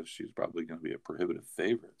up because she's probably going to be a prohibitive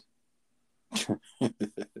favorite.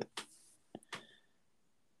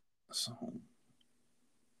 So,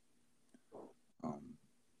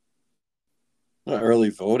 early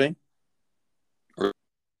voting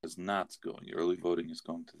is not going. Early voting is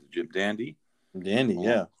going to the Jim Dandy.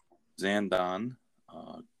 Yeah. Zandon,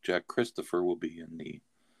 Jack Christopher will be in the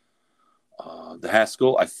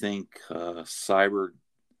Haskell. I think Cyberknife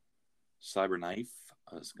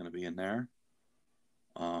is going to be in there.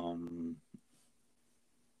 I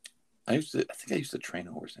think I used to train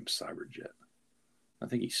a horse named Cyberjet. I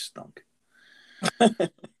think he stunk. I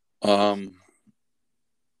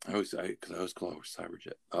always call it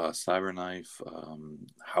Cyberjet. Cyberknife,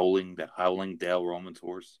 Howling Dale Roman's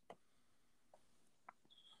horse.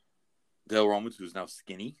 Dale Romans, who's now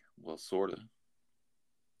skinny. Well, sort of.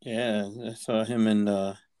 Yeah, I saw him in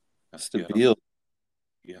Stabile.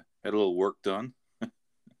 Yeah, had a little work done.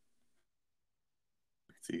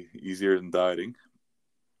 It's easier than dieting.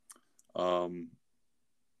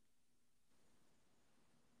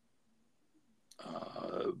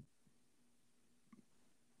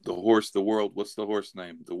 The horse, the world. What's the horse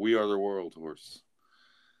name? The We Are the World horse.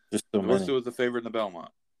 Just so The horse many. who was the favorite in the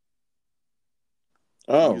Belmont.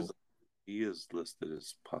 Oh, he is listed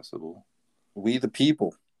as possible. We the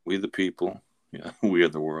People. We the People. Yeah, We Are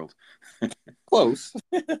the World. Close.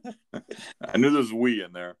 I knew there was we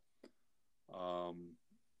in there. Now,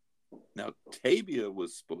 Tavia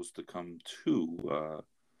was supposed to come too.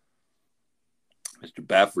 Mr.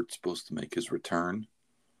 Baffert's supposed to make his return.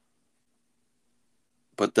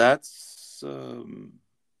 But that's about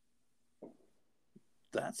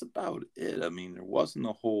it. I mean, there wasn't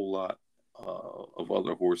a whole lot of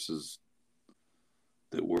other horses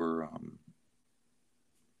that were. I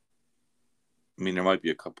mean, there might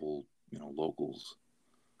be a couple, locals.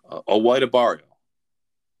 White Abario.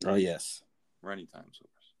 Oh yes. Rennie Times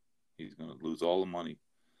horse. He's going to lose all the money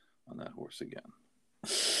on that horse again.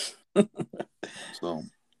 So,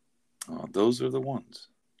 those are the ones.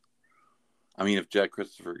 I mean, if Jack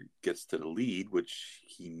Christopher gets to the lead, which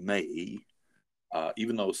he may,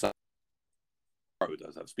 even though Saibro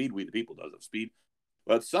does have speed, We the People does have speed,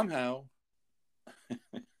 but somehow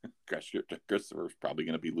Christopher's probably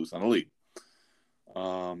going to be loose on the lead.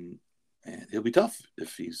 And it'll be tough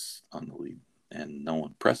if he's on the lead and no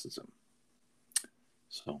one presses him.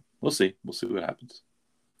 So we'll see. We'll see what happens.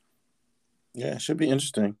 Yeah, it should be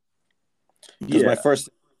interesting. Because my first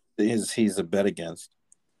is he's a bet against,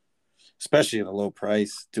 especially at a low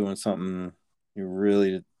price, doing something you're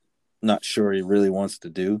really not sure he really wants to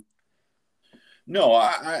do. No,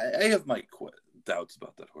 I have my doubts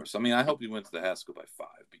about that horse. I mean, I hope he wins the Haskell by 5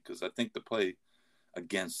 because I think the play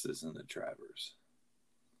against is in the Travers.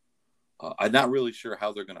 I'm not really sure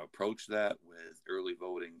how they're going to approach that with early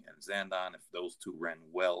voting and Zandon, if those two ran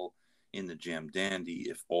well in the Jam Dandy,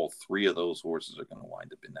 if all 3 of those horses are going to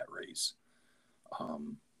wind up in that race.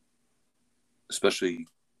 Especially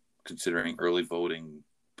considering early voting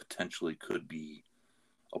potentially could be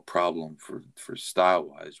a problem for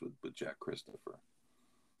style-wise with Jack Christopher.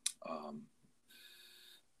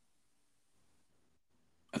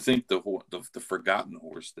 I think the forgotten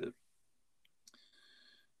horse that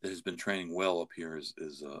has been training well up here is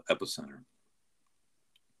Epicenter.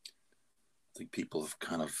 I think people have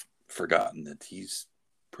kind of forgotten that he's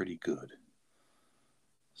pretty good.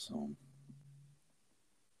 So,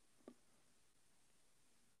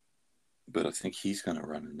 but I think he's going to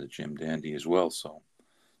run in the Jim Dandy as well. So,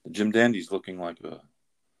 the Jim Dandy's looking like a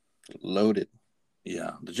loaded.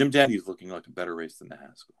 Yeah, the Jim Dandy's looking like a better race than the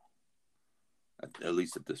Haskell. At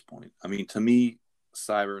least at this point. I mean, to me,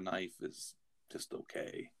 Cyberknife is just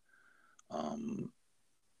okay.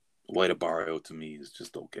 White Abario to me is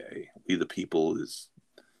just okay. We the People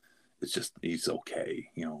he's okay.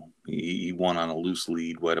 He won on a loose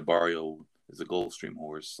lead. White Abario is a Gulfstream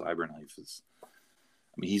horse. Cyberknife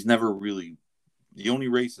he's never really, the only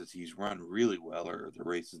races he's run really well are the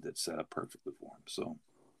races that set up perfectly for him. So,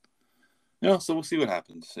 so we'll see what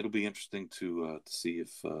happens. It'll be interesting to see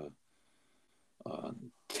if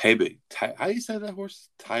Taiba, how do you say that horse?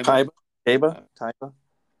 Taiba.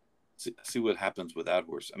 See what happens with that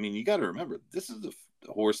horse. I mean, you got to remember, this is a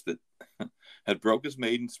horse that had broke his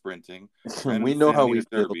maiden sprinting. We know how we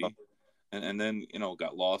feel Derby, and then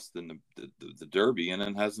got lost in the Derby, and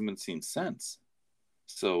then hasn't been seen since.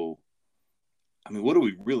 So, I mean, what do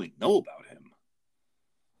we really know about him?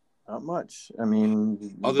 Not much. I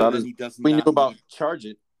mean, other than he doesn't. We knew about Charge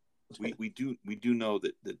It. We do know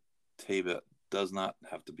that Taiba does not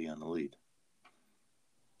have to be on the lead.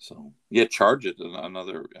 So yeah, Charge It.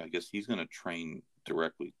 Another. I guess he's going to train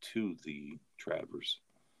directly to the Travers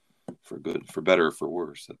for better or for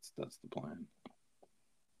worse. That's the plan.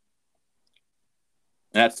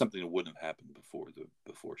 And that's something that wouldn't have happened before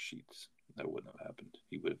Sheets. That wouldn't have happened.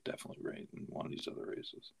 He would have definitely ran in one of these other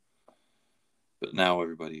races. But now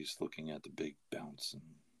everybody's looking at the big bounce,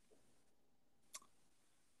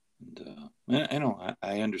 and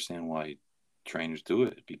I understand why trainers do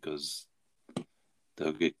it, because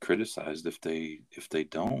they'll get criticized if they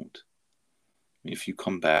don't. I mean, if you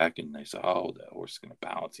come back and they say, "Oh, that horse is going to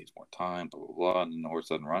bounce, needs more time," blah blah blah, and the horse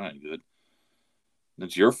doesn't run any good,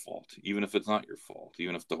 it's your fault. Even if it's not your fault,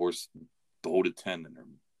 even if the horse bolted 10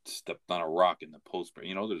 and stepped on a rock in the post,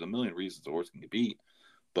 there's a million reasons the horse can get beat.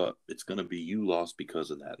 But it's going to be you lost because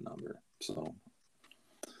of that number. So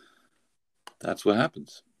that's what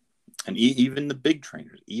happens. And even the big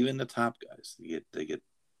trainers, even the top guys, they get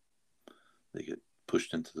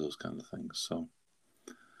pushed into those kind of things. So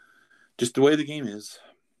just the way the game is.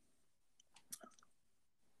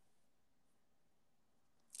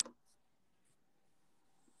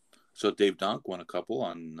 So Dave Donk won a couple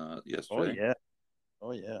on yesterday.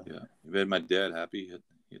 Oh yeah. Yeah, you made my dad happy.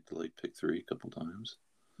 He hit the late pick 3 a couple times.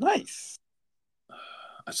 Nice.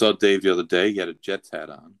 I saw Dave the other day. He had a Jets hat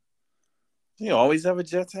on. You always have a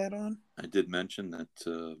Jets hat on? I did mention that,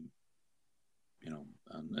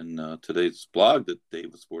 in today's blog that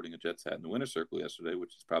Dave was sporting a Jets hat in the winner's circle yesterday,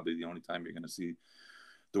 which is probably the only time you're going to see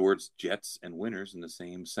the words Jets and winners in the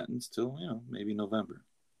same sentence till, maybe November.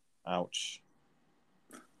 Ouch.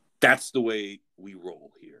 That's the way we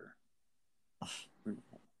roll here.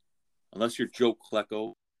 Unless you're Joe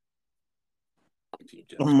Klecko.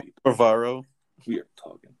 Bavaro. We are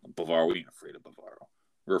talking. Bavaro, we ain't afraid of Bavaro.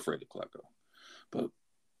 We're afraid of Klecko. But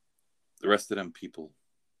the rest of them people,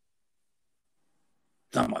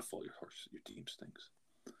 it's not my fault your team stinks.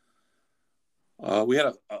 We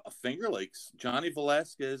had a Finger Lakes. Johnny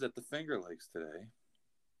Velasquez at the Finger Lakes today.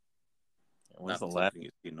 What's the last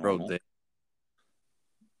road day?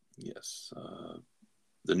 Yes.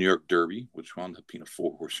 The New York Derby, which wound up being a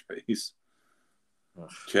 4-horse race. Ugh.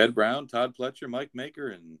 Chad Brown, Todd Pletcher, Mike Maker,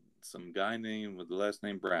 and some guy named with the last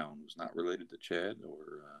name Brown, who's not related to Chad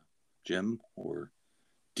or Jim or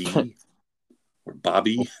Dee or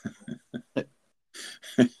Bobby.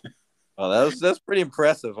 Oh, that's pretty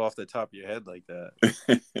impressive off the top of your head like that.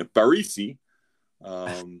 Barisi.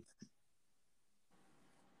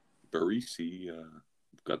 Barisi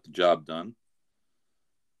got the job done.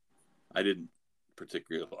 I didn't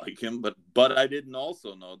particularly like him, but I didn't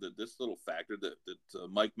also know that this little factor that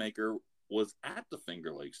Mike Maker was at the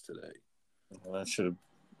Finger Lakes today. Well, that should have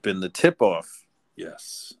been the tip-off.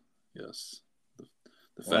 Yes. The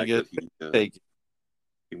fact that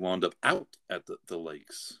he wound up out at the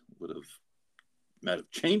lakes might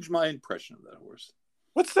have changed my impression of that horse.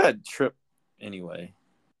 What's that trip anyway?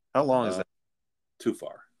 How long is that? Too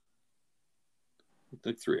far.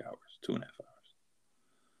 Like 3 hours, 2.5 hours.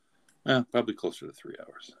 Yeah, probably closer to 3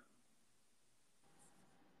 hours.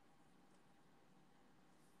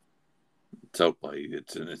 It's out by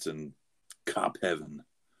it's in cop heaven.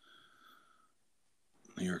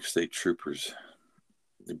 New York State troopers.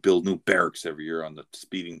 They build new barracks every year on the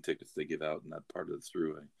speeding tickets they give out in that part of the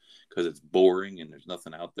thruway because it's boring and there's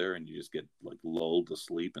nothing out there and you just get like lulled to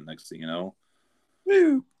sleep and next thing you know,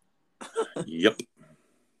 woo. Yep,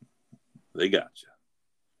 they got you.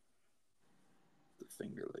 The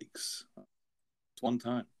Finger Lakes. It's one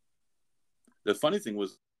time. The funny thing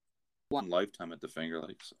was, one lifetime at the Finger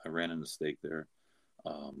Lakes, I ran in the stake there,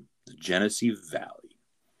 the Genesee Valley.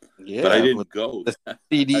 Yeah, but I didn't go.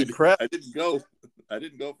 CD prep. I didn't go. I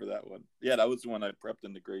didn't go for that one. Yeah, that was the one I prepped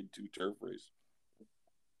in the grade 2 turf race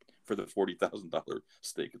for the $40,000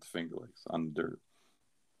 stake at the Finger Lakes on the dirt.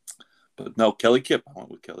 But no, Kelly Kipp. I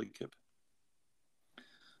went with Kelly Kipp.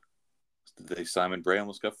 The day Simon Bray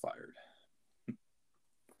almost got fired.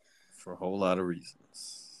 For a whole lot of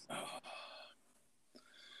reasons.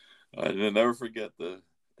 I'll never forget the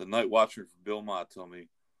night watcher for Bill Mott told me,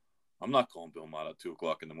 I'm not calling Bill Mott at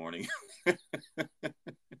 2:00 in the morning.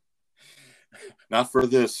 Not for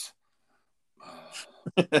this.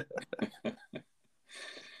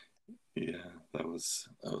 Yeah, that was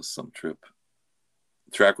some trip.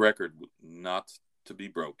 Track record not to be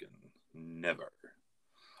broken. Never.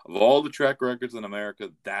 Of all the track records in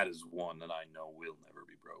America, that is one that I know will never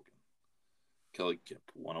be broken. Kelly Kipp,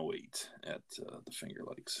 108 at the Finger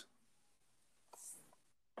Lakes.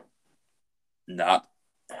 Not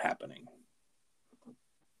happening.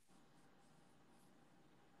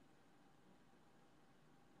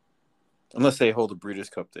 Unless they hold a Breeders'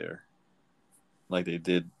 Cup there. Like they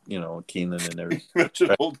did, Keeneland and everything.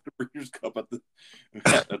 Imagine holding the Breeders' Cup at the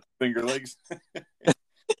Finger Lakes.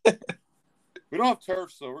 We don't have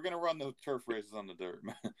turf, so we're going to run the turf races on the dirt.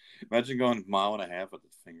 Imagine going 1.5 miles at the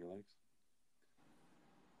Finger Lakes.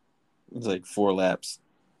 It's like 4 laps.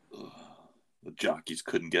 Ugh. The jockeys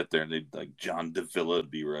couldn't get there, and they'd like John Davila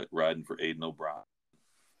would be riding for Aidan O'Brien.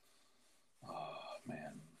 Oh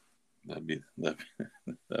man, that'd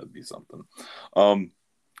be something.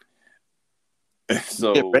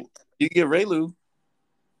 So you get Raylu.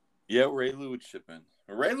 Yeah, Raylu would ship in.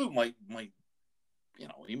 Raylu might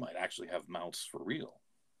he might actually have mounts for real.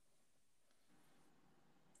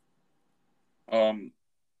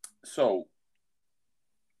 So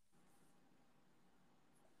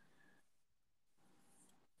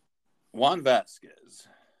Juan Vasquez,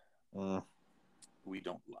 we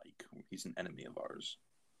don't like. He's an enemy of ours.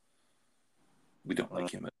 We don't like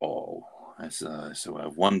him at all. So I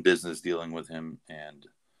have one business dealing with him, and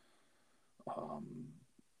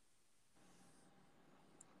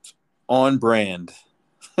on brand.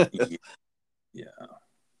 Yeah.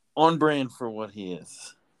 On brand for what he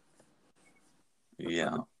is.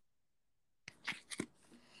 Yeah.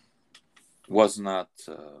 Was not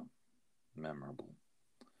memorable.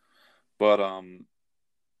 But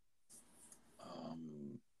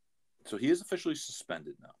So he is officially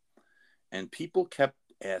suspended now. And people kept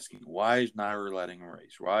asking, why is Naira letting him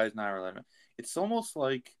race? Why is Naira letting him? It's almost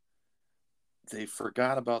like they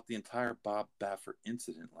forgot about the entire Bob Baffert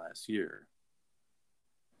incident last year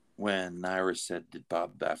when Naira said that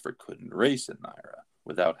Bob Baffert couldn't race at Naira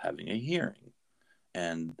without having a hearing.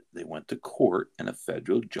 And they went to court, and a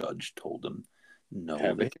federal judge told them, no,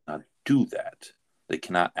 they cannot do that. They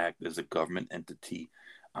cannot act as a government entity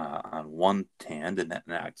on one hand and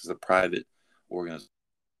act as a private organization.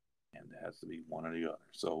 And it has to be one or the other.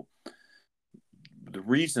 So the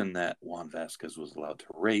reason that Juan Vasquez was allowed to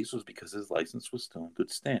race was because his license was still in good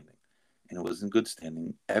standing. And it was in good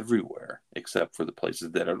standing everywhere except for the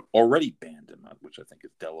places that had already banned him, which I think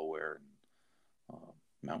is Delaware and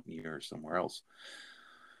Mountaineer or somewhere else.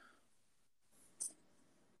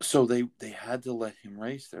 So they had to let him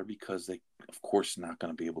race there because they, of course, not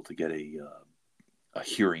going to be able to get a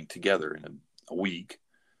hearing together in a week.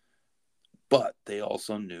 But they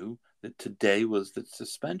also knew that today was the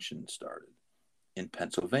suspension started in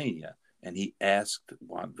Pennsylvania, and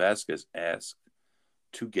Juan Vasquez asked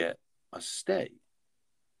to get a stay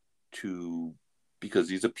because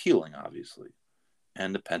he's appealing, obviously,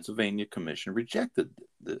 and the Pennsylvania Commission rejected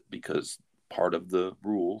it because part of the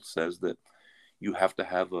rule says that you have to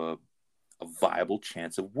have a viable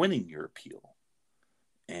chance of winning your appeal.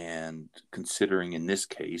 And considering in this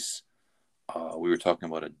case, we were talking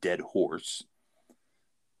about a dead horse,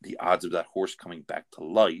 the odds of that horse coming back to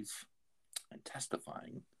life and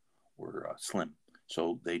testifying were slim.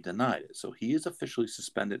 So they denied it. So he is officially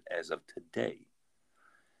suspended as of today.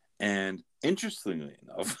 And interestingly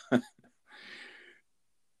enough,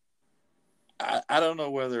 I don't know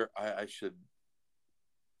whether I should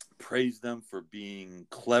praise them for being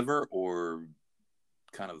clever or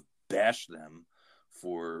kind of bash them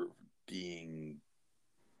for being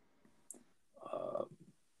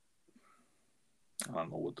I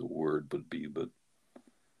don't know what the word would be, but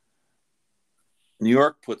New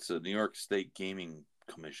York State Gaming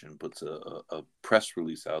Commission puts a press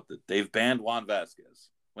release out that they've banned Juan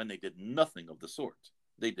Vasquez when they did nothing of the sort.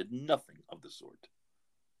 They did nothing of the sort.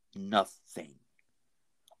 Nothing.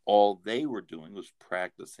 All they were doing was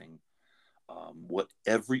practicing what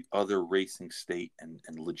every other racing state and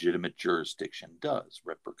legitimate jurisdiction does,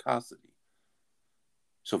 reciprocity.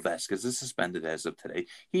 So Vasquez is suspended as of today.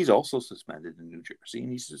 He's also suspended in New Jersey,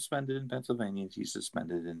 and he's suspended in Pennsylvania, and he's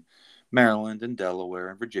suspended in Maryland and Delaware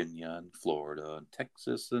and Virginia and Florida and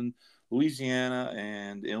Texas and Louisiana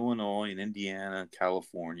and Illinois and Indiana and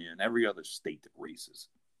California and every other state that races,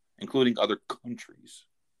 including other countries.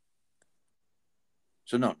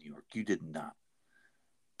 So no, New York, you did not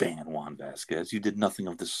ban Juan Vasquez. You did nothing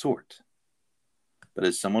of the sort. But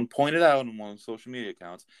as someone pointed out on one of the social media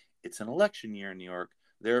accounts, it's an election year in New York.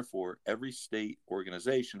 Therefore, every state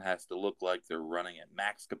organization has to look like they're running at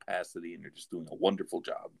max capacity and they're just doing a wonderful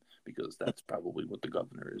job because that's probably what the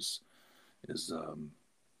governor is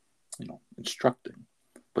instructing.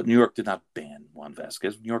 But New York did not ban Juan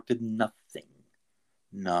Vasquez. New York did nothing.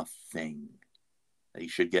 Nothing. They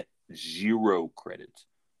should get zero credit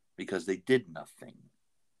because they did nothing.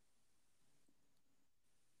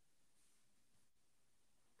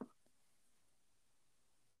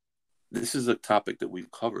 This is a topic that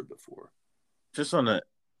we've covered before. Just on a,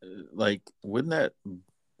 wouldn't that...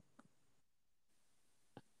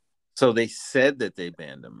 So they said that they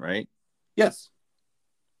banned him, right? Yes.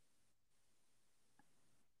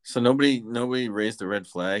 So nobody raised the red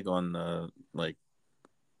flag on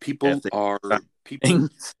people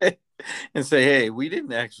and say, hey, we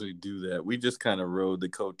didn't actually do that. We just kind of rode the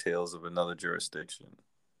coattails of another jurisdiction.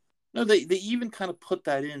 No, they even kind of put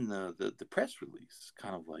that in the press release,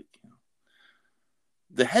 kind of like,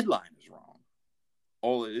 the headline is wrong.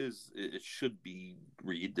 All it is, it should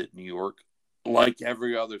read that New York, like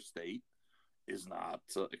every other state, is not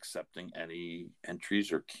accepting any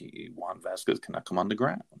entries or Juan Vasquez cannot come on the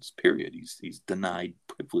grounds. Period. He's denied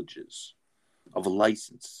privileges of a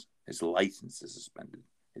license. His license is suspended.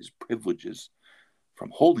 His privileges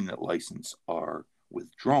from holding that license are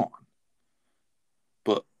withdrawn.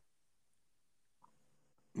 But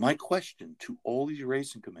my question to all these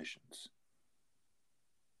racing commissions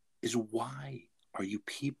is, why are you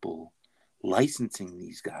people licensing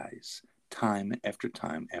these guys time after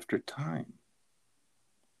time after time?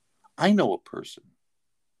 I know a person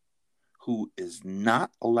who is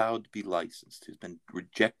not allowed to be licensed, has been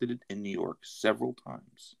rejected in New York several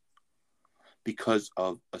times because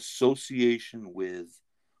of association with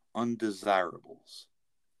undesirables.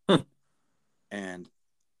 And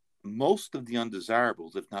most of the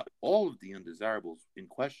undesirables, if not all of the undesirables in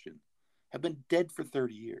question, have been dead for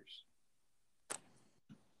 30 years.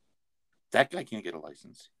 That guy can't get a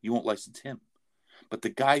license. You won't license him. But the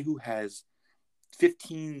guy who has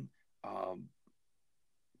 15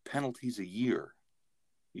 penalties a year,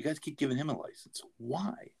 you guys keep giving him a license.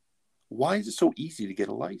 Why? Why is it so easy to get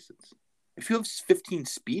a license? If you have 15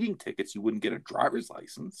 speeding tickets, you wouldn't get a driver's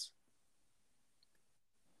license.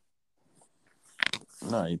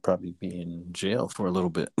 No, you'd probably be in jail for a little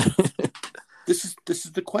bit. This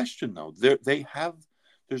is the question, though.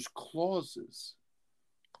 There's clauses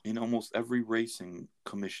in almost every racing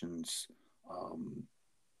commission's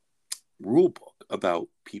rule book about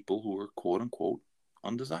people who are quote unquote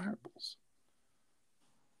undesirables.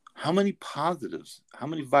 How many positives, how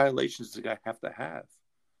many violations does the guy have to have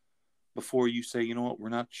before you say, you know what, we're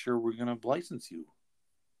not sure we're going to license you?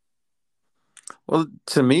 Well,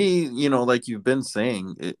 to me, like you've been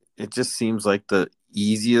saying, it just seems like the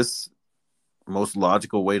easiest, most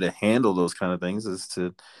logical way to handle those kind of things is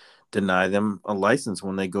to deny them a license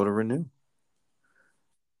when they go to renew.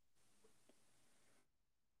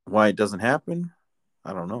 Why it doesn't happen,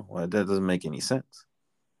 I don't know. That doesn't make any sense.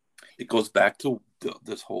 It goes back to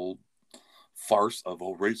this whole farce of,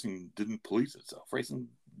 racing didn't police itself. Racing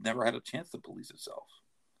never had a chance to police itself.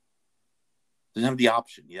 Didn't have the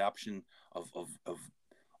option. The option of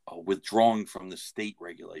withdrawing from the state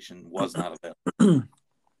regulation was not available.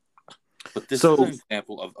 But this is an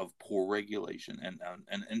example of poor regulation,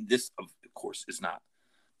 and this, of course, is not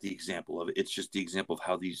the example of it. It's just the example of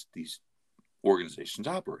how these organizations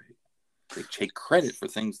operate. They take credit for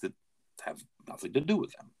things that have nothing to do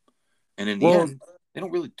with them, and in the end, they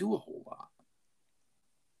don't really do a whole lot.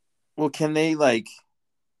 Well, can they,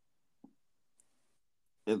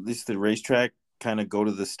 at least the racetrack, kind of go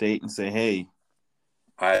to the state and say, hey,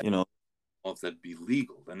 I don't know if that'd be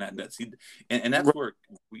legal. And that's where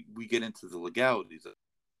we get into the legalities. You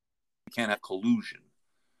can't have collusion.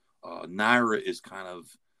 NYRA is kind of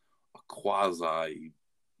a quasi,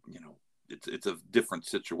 it's a different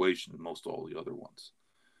situation than most all the other ones.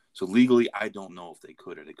 So legally, I don't know if they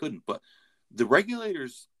could or they couldn't. But the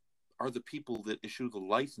regulators are the people that issue the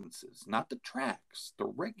licenses, not the tracks. The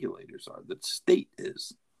regulators are. The state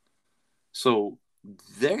is. So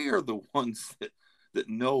they are the ones that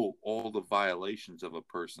know all the violations of a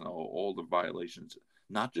person, all the violations,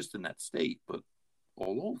 not just in that state, but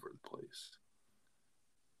all over the place.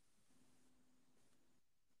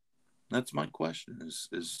 That's my question,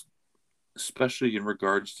 is especially in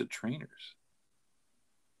regards to trainers.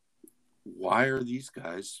 Why are these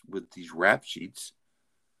guys with these rap sheets,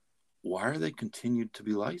 why are they continued to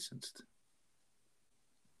be licensed?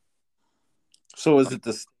 So is it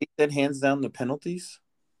the state that hands down the penalties?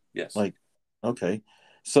 Yes. Okay.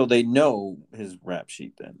 So they know his rap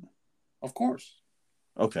sheet then? Of course.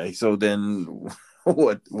 Okay, so then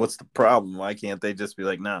what's the problem? Why can't they just be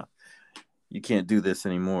like, nah, you can't do this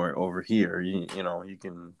anymore over here. You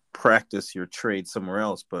can practice your trade somewhere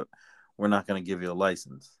else, but we're not going to give you a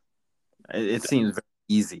license. It seems very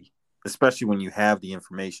easy, especially when you have the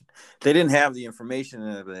information. If they didn't have the information,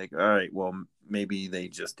 and they'd be like, all right, well, maybe they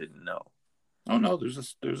just didn't know. Oh no, there's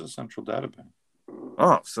a central data bank.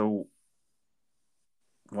 Oh, so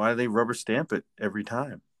why do they rubber stamp it every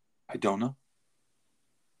time? I don't know.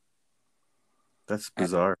 That's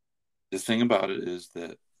bizarre. The thing about it is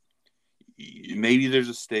that maybe there's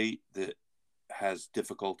a state that has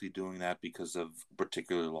difficulty doing that because of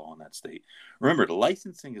particular law in that state. Remember, the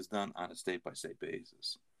licensing is done on a state-by-state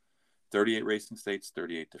basis. 38 racing states,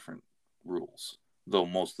 38 different rules, though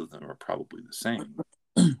most of them are probably the same.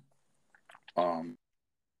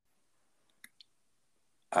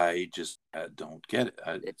 I just don't get it.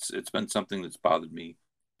 It's been something that's bothered me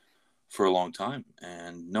for a long time,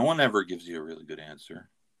 and no one ever gives you a really good answer.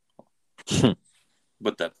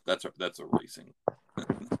 But that's a racing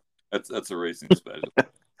that's a racing special.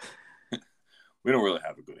 We don't really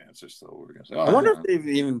have a good answer, so we're gonna say. I wonder if they've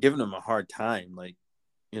even given them a hard time, like,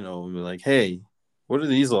 hey, what are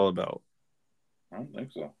these all about? I don't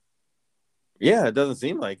think so. Yeah, it doesn't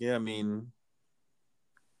seem like it. I mean,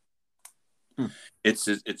 it's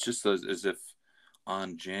just as if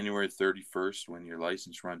on January 31st, when your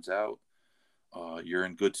license runs out, you're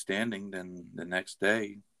in good standing. Then the next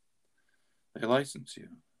day, they license you,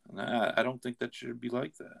 and I don't think that should be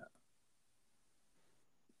like that.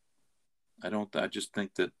 I just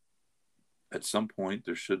think that at some point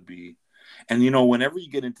there should be, and whenever you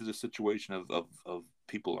get into the situation of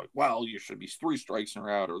people like, well, you should be 3 strikes and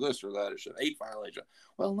you're out, or this or that, or should 8 violations.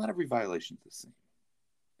 Well, not every violation is the same.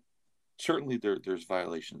 Certainly there's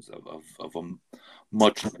violations of a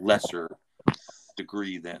much lesser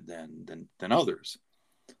degree than others.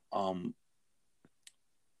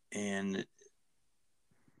 And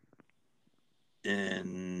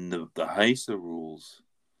in the HISA rules,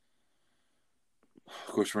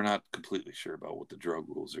 of course, we're not completely sure about what the drug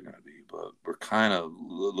rules are going to be, but we're kind of,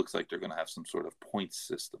 it looks like they're going to have some sort of point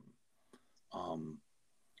system.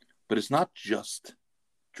 But it's not just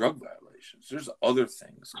drug violations. There's other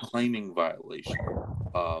things, claiming violation,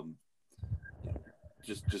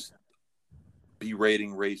 just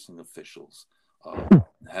berating racing officials,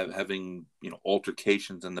 having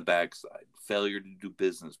altercations in the backside, failure to do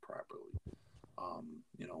business properly.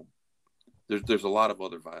 There's a lot of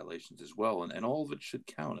other violations as well, and all of it should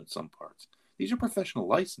count in some parts. These are professional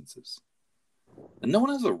licenses, and no one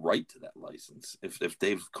has a right to that license if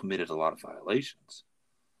they've committed a lot of violations.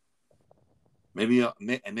 Maybe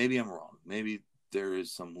I'm wrong. Maybe there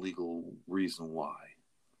is some legal reason why,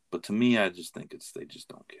 but to me, I just think they just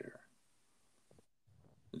don't care.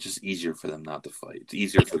 It's just easier for them not to fight. It's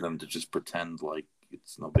easier for them to just pretend like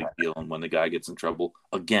it's no big deal, and when the guy gets in trouble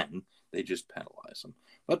again, they just penalize him.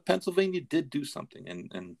 But Pennsylvania did do something,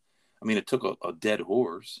 and I mean, it took a dead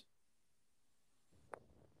horse,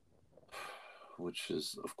 which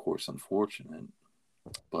is, of course, unfortunate.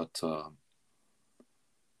 But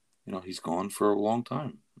he's gone for a long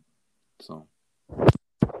time. So,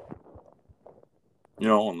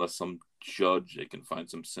 unless some judge, they can find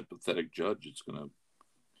some sympathetic judge, it's going to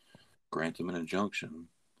grant him an injunction.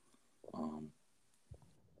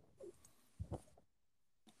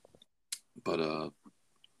 But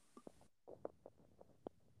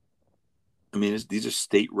I mean, these are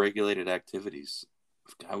state-regulated activities.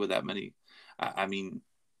 A guy with that many, I mean,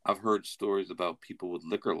 I've heard stories about people with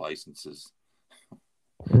liquor licenses,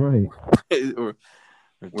 right? or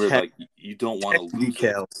where like you don't want to lose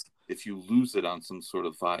decals. it. If you lose it on some sort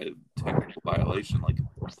of technical violation, like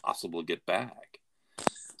it's possible to get back.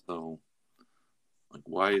 So, like,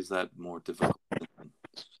 why is that more difficult?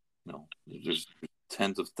 There's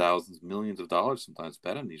tens of thousands, millions of dollars sometimes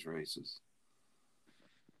bet on these races.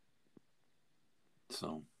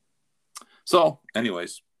 So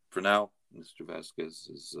anyways, for now, Mr. Vasquez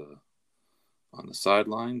is on the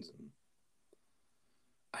sidelines, and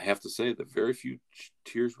I have to say that very few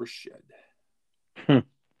tears were shed.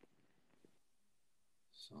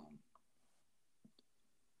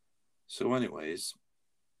 So anyways,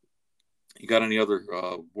 you got any other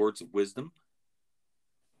words of wisdom?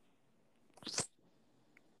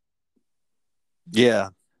 Yeah,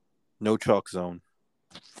 no chalk zone.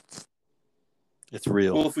 It's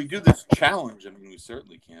real. Well, if we do this challenge, I mean, we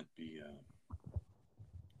certainly can't be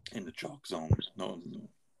in the chalk zone. No,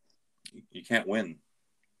 you can't win.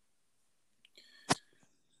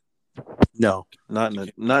 No, not in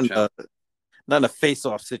a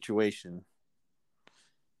face-off situation.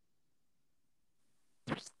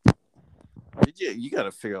 You got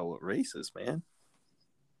to figure out what race is, man.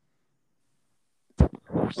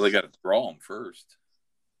 Well, they got to draw them first.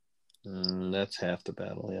 That's half the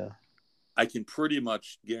battle, yeah. I can pretty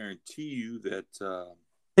much guarantee you that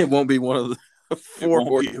it won't be one of the four.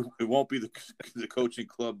 It won't be the coaching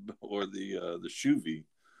club or the Shuvi.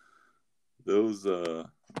 Those are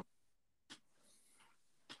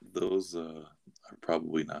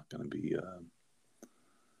probably not going to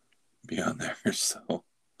be on there.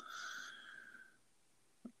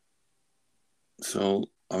 So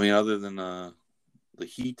I mean, other than the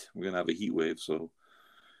heat, we're going to have a heat wave. So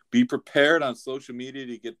be prepared on social media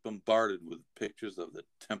to get bombarded with pictures of the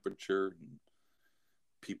temperature and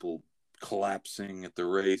people collapsing at the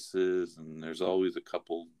races. And there's always a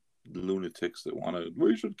couple lunatics that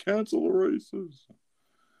we should cancel the races.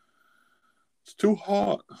 It's too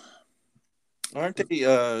hot. Aren't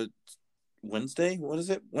they Wednesday? What is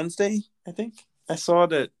it? Wednesday, I think. I saw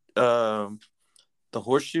that the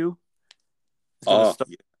horseshoe is going to start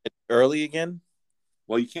early again.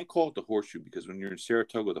 Well, you can't call it the horseshoe because when you're in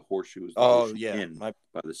Saratoga, the horseshoe is in by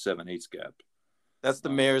the 7/8 gap. That's the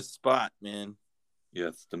mayor's spot, man.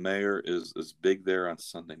 Yes, the mayor is big there on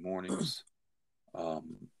Sunday mornings.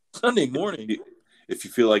 Sunday morning. If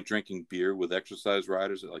you feel like drinking beer with exercise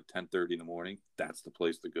riders at like 10:30 in the morning, that's the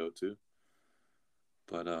place to go to.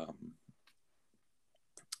 But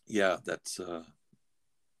that's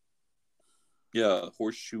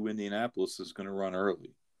Horseshoe Indianapolis is going to run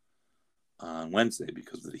early on Wednesday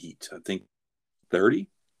because of the heat. I think 30.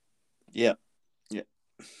 Yeah.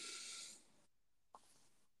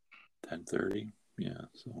 10:30. Yeah.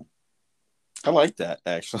 So I like that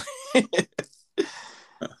actually.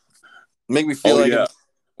 Make me feel like I'm in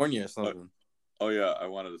California or something. Oh yeah, I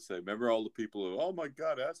wanted to say. Remember all the people who, oh my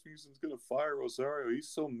God, Asmussen's going to fire Rosario. He's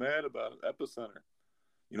so mad about Epicenter.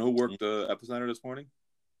 You know who worked Epicenter this morning?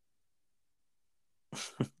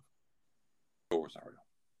 Rosario.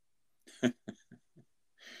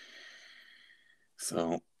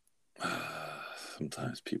 So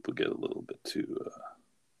sometimes people get a little bit too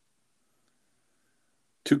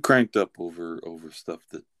cranked up over stuff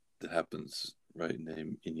that happens right in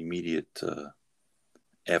the immediate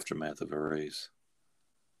aftermath of a race.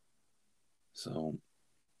 So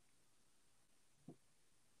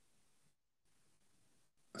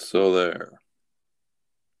there.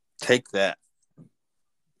 Take that.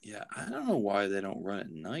 Yeah, I don't know why they don't run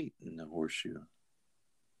at night in the horseshoe.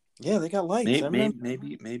 Yeah, they got lights. Maybe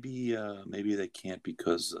they can't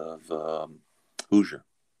because of Hoosier.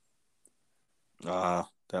 That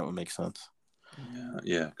would make sense.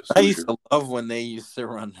 Yeah. I used to love when they used to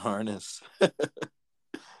run harness.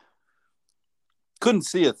 Couldn't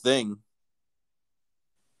see a thing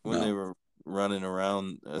when they were running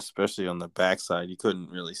around, especially on the backside. You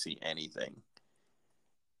couldn't really see anything.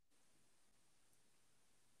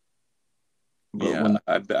 But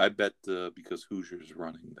I bet because Hoosier's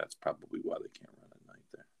running, that's probably why they can't run at night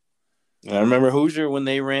there. I remember Hoosier when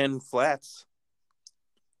they ran flats.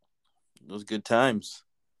 Those good times.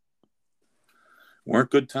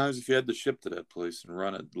 Weren't good times if you had to ship to that place and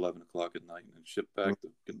run at 11 o'clock at night and then ship back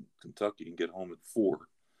to Kentucky and get home at 4.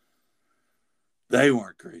 They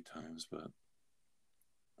weren't great times, but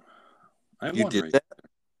I won races.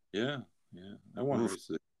 Yeah. I won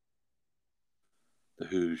races. The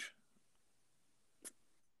Hooge.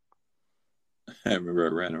 I remember I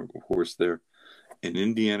ran a horse there, an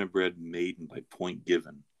Indiana bred maiden by Point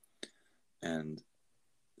Given, and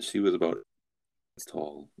she was about as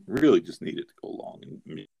tall. Really just needed to go long.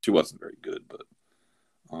 I mean, she wasn't very good, but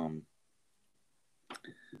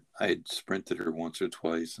I had sprinted her once or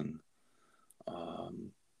twice, and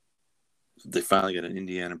they finally got an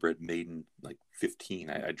Indiana bred maiden like 15.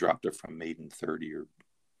 I dropped her from maiden 30 or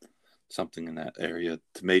something in that area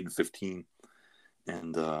to maiden 15.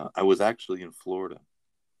 And I was actually in Florida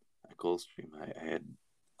at Gulfstream. I had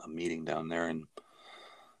a meeting down there, and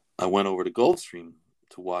I went over to Gulfstream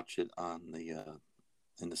to watch it on the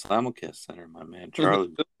in the simulcast center. My man Charlie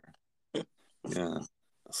was there. Yeah.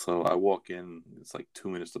 So I walk in. It's like 2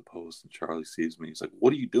 minutes to post, and Charlie sees me. He's like,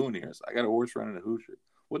 "What are you doing here?" I said, "I got a horse running a Hoosier."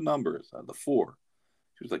 "What number is that?" "The 4."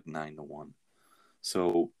 She was like 9-1.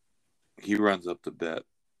 So he runs up to bet,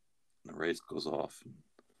 and the race goes off. And,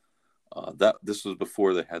 this was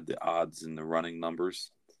before they had the odds in the running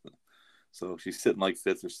numbers. So she's sitting like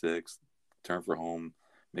 5th or 6th, turn for home,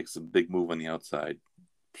 makes a big move on the outside,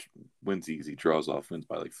 wins easy, draws off, wins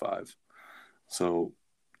by like 5. So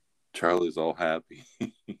Charlie's all happy.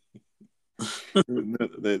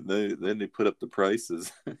 Then they put up the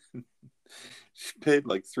prices. She paid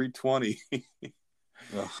like $320.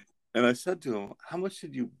 And I said to him, "How much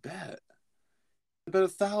did you bet?" "I bet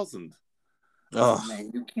 1,000. Oh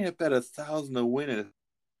man, you can't bet 1,000 to win it.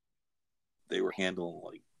 They were handling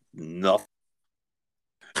like nothing.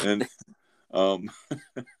 And that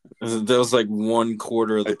was like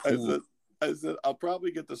 1/4 of the pool. I said, "I'll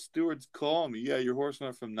probably get the stewards call me. Yeah, your horse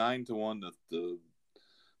went from 9-1 to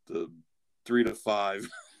 3-5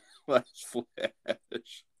 last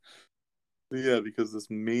flash." Yeah, because this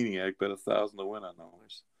maniac bet 1,000 to win on the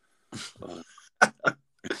horse.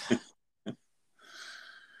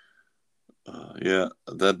 Yeah.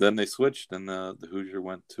 Then they switched, and the Hoosier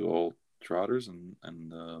went to all trotters, and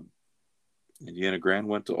Indiana Grand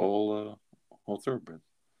went to all thoroughbreds,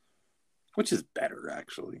 which is better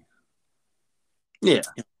actually. Yeah,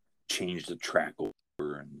 change the track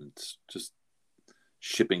over, and it's just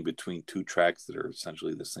shipping between 2 tracks that are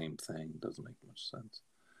essentially the same thing. Doesn't make much sense.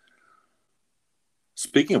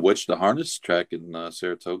 Speaking of which, the harness track in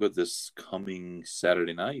Saratoga this coming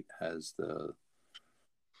Saturday night has the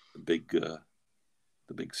big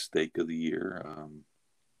stake of the year.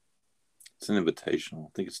 It's an invitational. I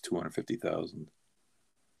think it's 250,000.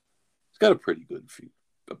 It's got a pretty good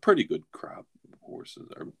crop of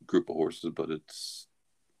horses, or group of horses, but it's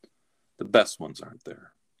the best ones aren't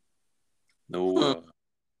there. No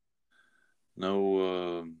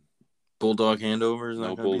Bulldog Handover.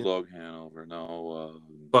 No Bulldog Hanover. No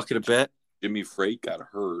Bucket of Bet. Jimmy Freight got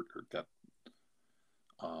hurt, or got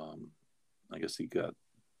I guess he got,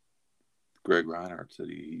 Greg Reinhardt said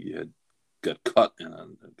he had got cut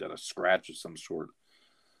and got a scratch of some sort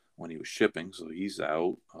when he was shipping, so he's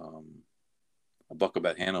out. A Bucket of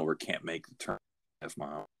Bet Hanover can't make the turn half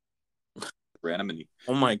mile. Ran him, and he,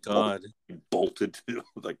 oh my god, he bolted to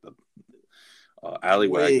like the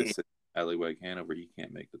Alleywag Hanover. He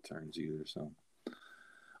can't make the turns either. So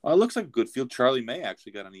it looks like a good field. Charlie May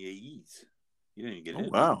actually got on the AEs. He didn't even get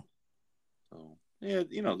in. Wow. So yeah,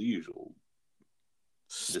 the usual.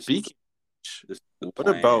 Speaking, what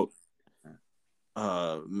about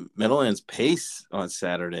Meadowlands pace on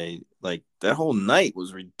Saturday, like that whole night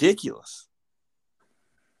was ridiculous.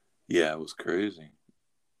 Yeah, it was crazy.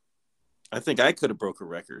 I think I could have broke a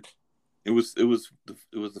record. It was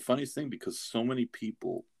the funniest thing because so many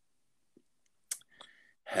people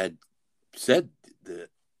had said that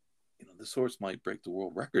this horse might break the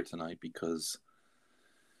world record tonight because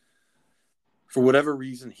for whatever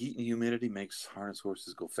reason, heat and humidity makes harness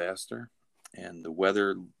horses go faster, and the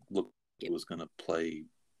weather looked like it was going to play,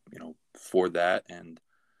 for that. And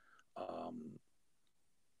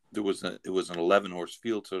it was an 11-horse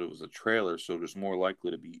field, so it was a trailer, so there's more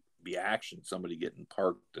likely to be action, somebody getting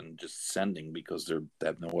parked and just sending because they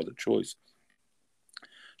have no other choice.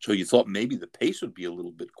 So you thought maybe the pace would be a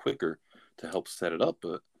little bit quicker to help set it up,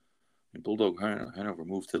 but Bulldog Hanover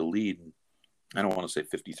moved to the lead. And I don't want to say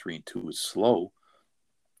 53-2 is slow,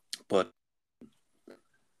 but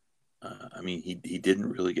he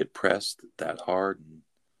didn't really get pressed that hard, and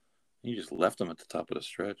he just left him at the top of the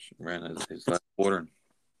stretch and ran his last quarter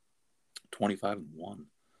 25-1.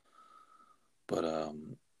 But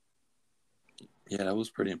yeah, that was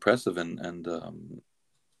pretty impressive. And the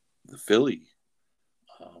filly,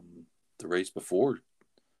 the race before,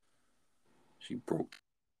 she broke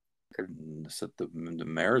and set the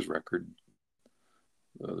mare's record.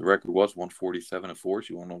 The record was 147-4.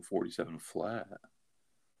 She won 147 flat.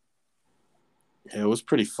 It was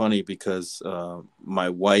pretty funny because my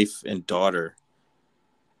wife and daughter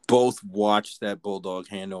both watched that Bulldog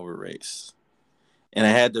Hanover race, and I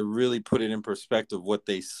had to really put it in perspective what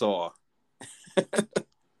they saw.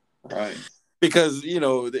 Right. Because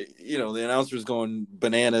the announcer's going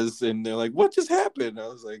bananas, and they're like, "What just happened?" I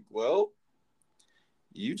was like, "Well,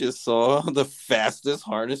 you just saw the fastest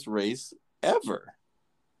harness race ever."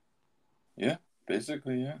 Yeah,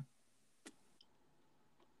 basically, yeah.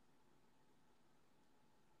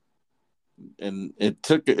 And it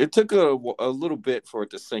took a little bit for it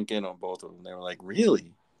to sink in on both of them. They were like,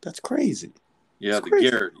 "Really? That's crazy." Yeah, That's crazy.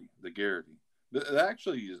 the Garrity. That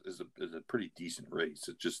actually is a pretty decent race.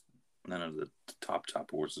 It's just none of the top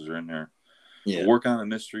horses are in there. Yeah. Work on a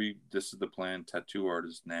mystery. This is the plan. Tattoo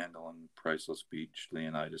Artist, Nandalon, Priceless Beach,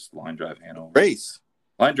 Leonidas, Line Drive Hanover. Race.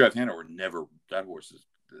 Line Drive Hanover never. That horse is.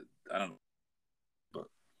 I don't know,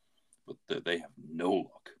 but they have no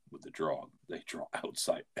luck with the draw. They draw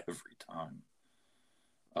outside every time.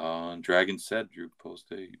 Dragon Said drew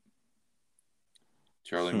post 8.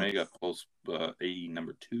 Charlie May got post 80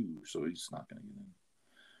 number 2, so he's not going to get in.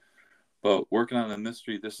 But working on the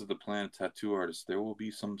mystery, this is the plan. Tattoo Artist. There will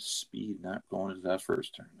be some speed not going to that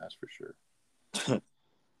first turn. That's for sure.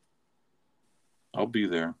 I'll be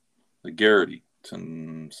there. The Garrity. It's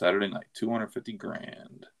on Saturday night.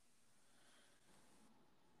 $250,000.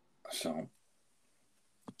 So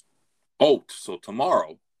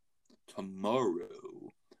tomorrow,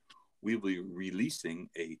 we will be releasing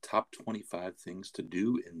a top 25 things to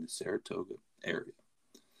do in the Saratoga area.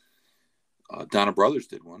 Donna Brothers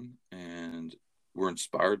did one, and we're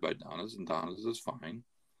inspired by Donna's, and Donna's is fine.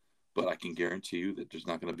 But I can guarantee you that there's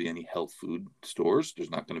not going to be any health food stores. There's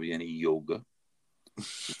not going to be any yoga.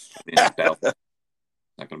 Not going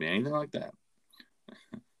to be anything like that.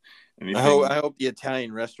 I hope the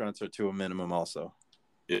Italian restaurants are to a minimum also.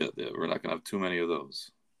 Yeah, we're not going to have too many of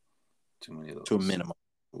those. To a minimum.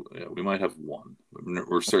 Yeah, we might have one.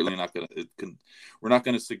 We're certainly not going to. We're not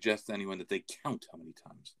going to suggest to anyone that they count how many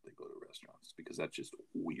times they go to restaurants because that's just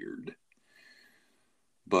weird.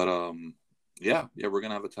 But yeah, we're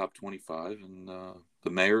going to have a top 25, and the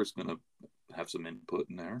mayor is going to have some input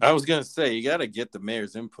in there. I was going to say you got to get the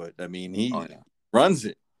mayor's input. I mean, he runs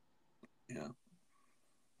it. Yeah,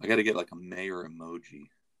 I got to get like a mayor emoji.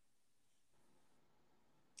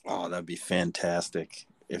 Oh, that'd be fantastic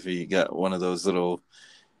if he got one of those little,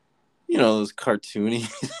 those cartoony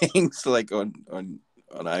things like on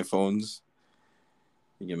iPhones.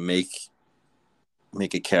 You can make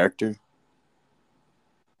a character.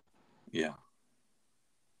 Yeah.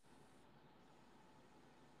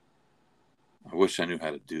 I wish I knew how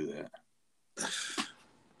to do that.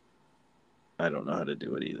 I don't know how to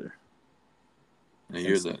do it either.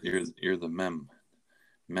 You're the memory,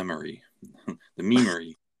 the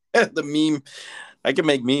memery. The meme. I can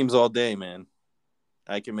make memes all day, man.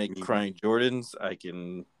 I can make crying Jordans. I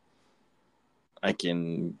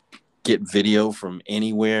can get video from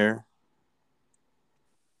anywhere,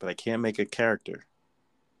 but I can't make a character.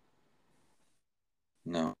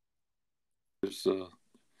 No, there's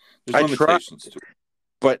limitations to it.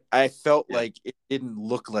 But I felt like it didn't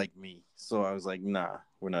look like me, so I was like, "Nah,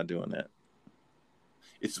 we're not doing that."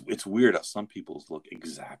 It's weird how some people's look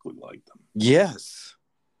exactly like them. Yes.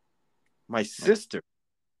 My sister.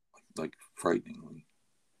 like frighteningly.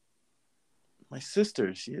 My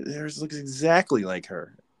sister, hers looks exactly like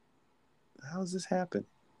her. How does this happen?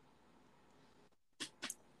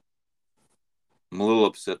 I'm a little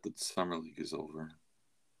upset that Summer League is over.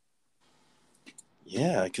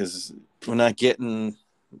 Yeah, because we're not getting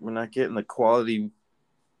the quality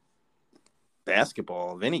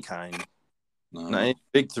basketball of any kind. No, Not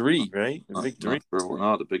Big Three, right? The not, Big Three.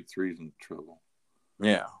 no, the Big Three's in trouble.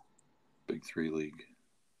 Yeah. Big Three League.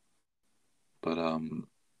 But I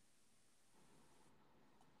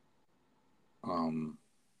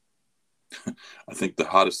think the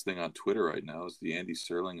hottest thing on Twitter right now is the Andy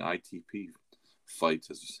Serling ITP fight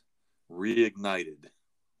has reignited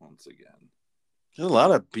once again. There's a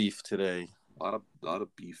lot of beef today. A lot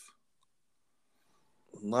of beef.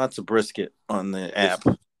 Lots of brisket on the app.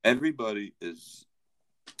 Everybody is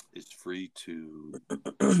free to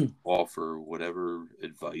offer whatever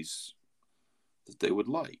advice that they would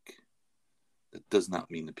like. That does not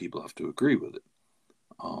mean that people have to agree with it.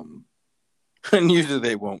 And usually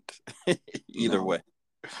they won't. Either way.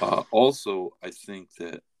 Also, I think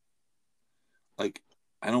that, like,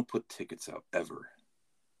 I don't put tickets out ever.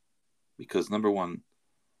 Because, number one,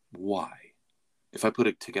 why? If I put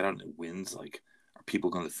a ticket out and it wins, like, are people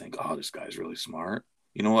going to think, oh, this guy's really smart?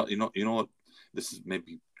 You know what? You know what? This is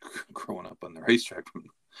maybe growing up on the racetrack.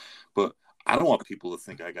 But I don't want people to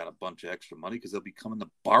think I got a bunch of extra money because they'll be coming to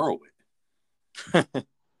borrow it.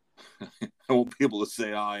 I won't be able to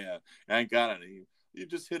say, oh, yeah, I ain't got any. You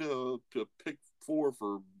just hit a pick 4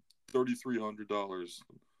 for $3,300.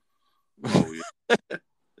 Oh, yeah.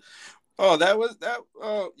 Oh, that was that.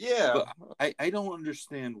 Oh, yeah. But I don't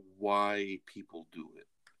understand why people do it.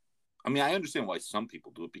 I mean, I understand why some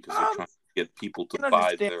people do it because they're trying to get people to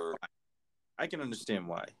buy their. I can understand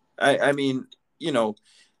why. I mean,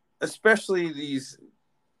 especially these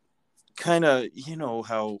kind of,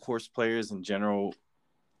 how horse players in general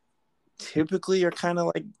typically are kind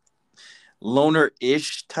of like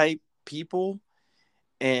loner-ish type people,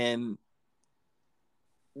 and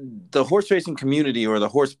the horse racing community or the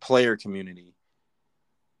horse player community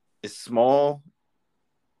is small,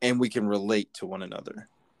 and we can relate to one another.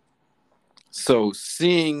 So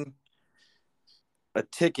seeing a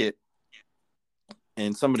ticket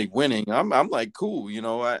and somebody winning, I'm like, cool.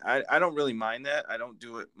 I don't really mind that. I don't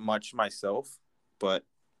do it much myself, but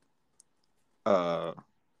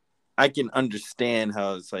I can understand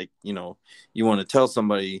how it's like, you want to tell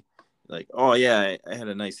somebody like, oh yeah, I had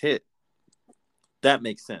a nice hit. That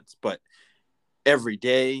makes sense. But every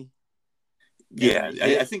day. Yeah,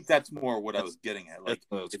 I think that's more what I was getting at. Like,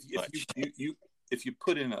 if you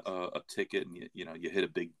put in a ticket and you hit a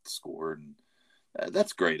big score, and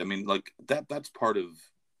that's great. I mean, like that's part of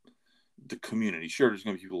the community. Sure, there's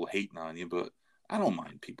gonna be people hating on you, but I don't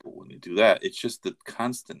mind people when they do that. It's just the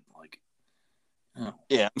constant, like,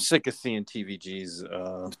 yeah, I'm sick of seeing TVGs.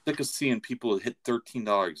 I'm sick of seeing people hit $13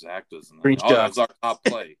 exactas and like, oh, that's our top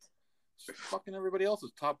play. It's fucking everybody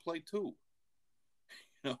else's top play too.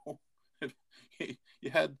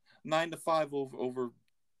 You had 9-5 over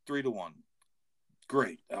 3-1.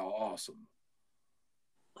 Great. Oh, awesome.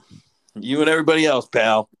 You and everybody else,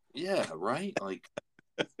 pal. Yeah, right? Like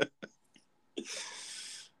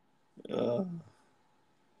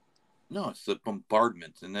no, it's the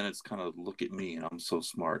bombardment, and then it's kind of look at me and I'm so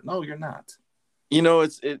smart. No, you're not.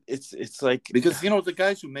 It's like, because the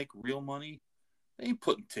guys who make real money, they ain't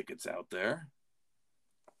putting tickets out there.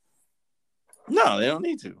 No, they don't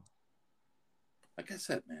need to. Like I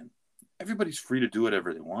said, man, everybody's free to do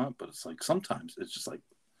whatever they want, but it's like sometimes it's just like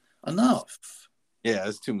enough. Yeah,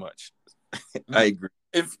 it's too much. I agree.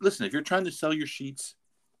 If you're trying to sell your sheets,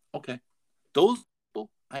 okay, those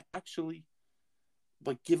people I actually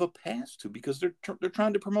like give a pass to because they're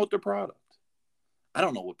trying to promote their product. I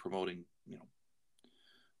don't know what promoting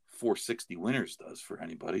 460 winners does for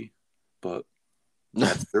anybody, but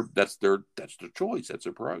that's their choice. That's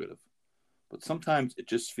their prerogative. But sometimes it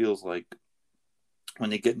just feels like when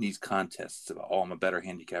they get in these contests about, oh, I'm a better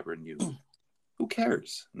handicapper than you. Who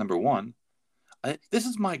cares? Number one, this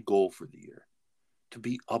is my goal for the year, to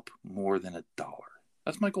be up more than $1.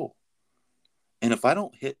 That's my goal. And if I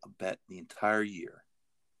don't hit a bet the entire year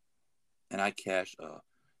and I cash a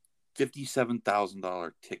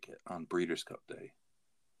 $57,000 ticket on Breeders' Cup Day,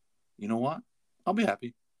 you know what? I'll be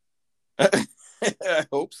happy. I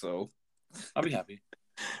hope so. I'll be happy.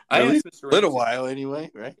 At least a little while anyway,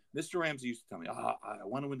 right? Mr. Ramsey used to tell me, I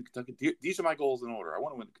want to win the Kentucky. These are my goals in order. I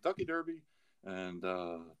want to win the Kentucky Derby, and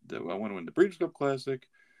I want to win the Breeders' Cup Classic,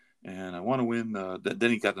 and I want to win.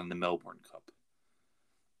 Then he got on the Melbourne Cup,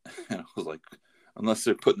 and I was like, unless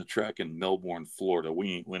they're putting the track in Melbourne, Florida,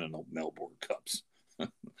 we ain't winning no Melbourne Cups.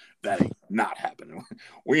 That ain't not happening.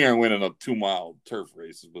 We ain't winning a 2-mile turf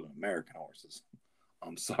races with American horses.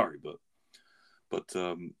 I'm sorry, but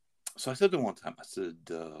so I said to him one time, I said,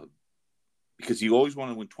 because he always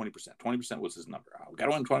wanted to win 20%. 20% was his number. Oh, got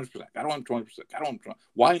to win 20%. Got to win 20%. Got to win 20%.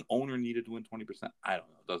 Why an owner needed to win 20%? I don't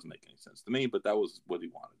know. It doesn't make any sense to me, but that was what he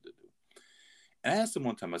wanted to do. And I asked him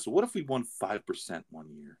one time, I said, what if we won 5%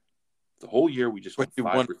 one year? The whole year we just won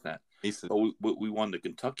 5%. But we won the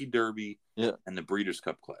Kentucky Derby and the Breeders'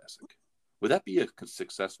 Cup Classic. Would that be a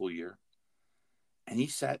successful year? And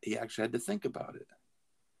he actually had to think about it.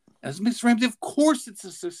 As Mr. Ramsey, of course it's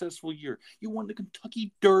a successful year. You won the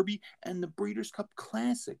Kentucky Derby and the Breeders' Cup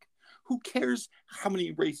Classic. Who cares how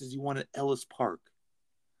many races you won at Ellis Park?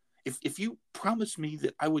 If you promised me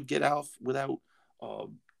that I would get out without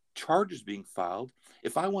charges being filed,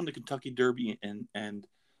 if I won the Kentucky Derby and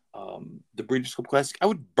the Breeders' Cup Classic, I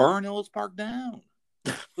would burn Ellis Park down.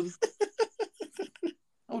 I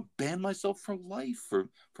would ban myself for life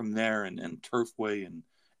from there and Turfway and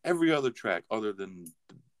every other track other than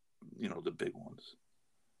the big ones.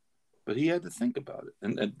 But he had to think about it,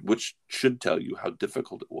 and which should tell you how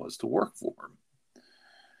difficult it was to work for him.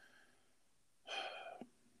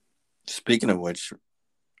 Speaking of which,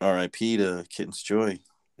 R.I.P. to Kitten's Joy.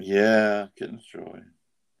 Yeah, Kitten's Joy.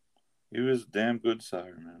 He was a damn good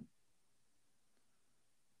sire, man.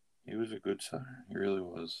 He was a good sire. He really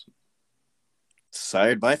was.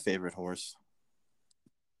 Sired my favorite horse.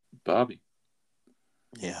 Bobby.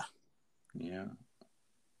 Yeah. Yeah.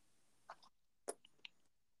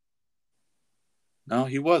 No,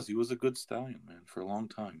 he was. He was a good stallion, man, for a long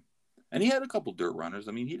time. And he had a couple dirt runners.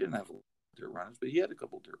 I mean, he didn't have dirt runners, but he had a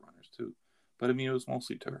couple dirt runners, too. But, I mean, it was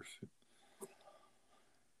mostly turf.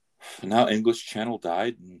 Now English Channel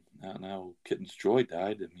died, and now Kitten's Joy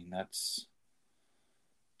died. I mean, that's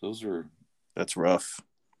rough.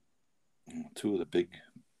 Two of the big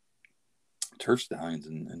turf stallions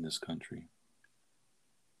in this country.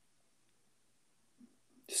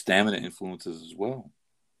 Stamina influences as well.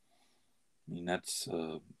 I mean, that's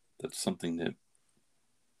something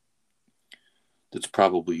that's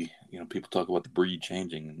probably, people talk about the breed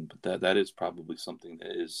changing, but that is probably something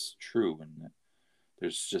that is true, and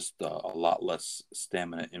there's just a lot less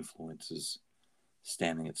stamina influences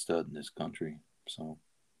standing at stud in this country. So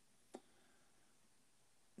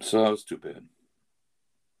that was too bad.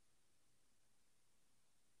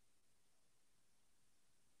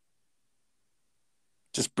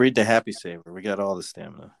 Just breed the Happy Saver. We got all the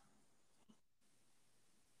stamina.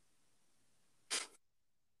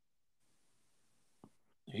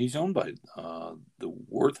 He's owned by the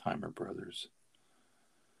Wertheimer brothers.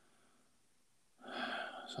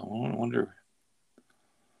 So I wonder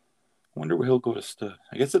where he'll go to stud.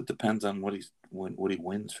 I guess it depends on what he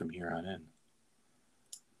wins from here on in.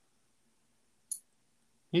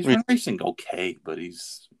 He's been racing okay, but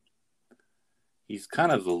he's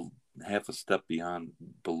kind of half a step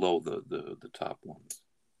below the top ones.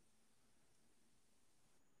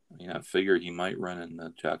 I mean, I figure he might run in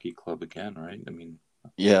the Jockey Club again, right? I mean,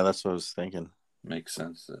 yeah, that's what I was thinking. Makes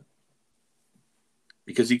sense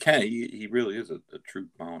because he really is a true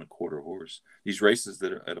 1.25 mile horse. These races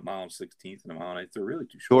that are at 1 16th and 1 1/8 they're really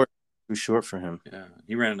too short. Too short for him. Yeah,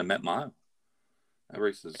 he ran in the Met Mile. That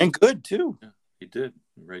race is and good too. Yeah, he did.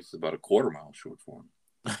 The race is about 1/4 mile short for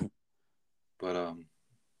him. But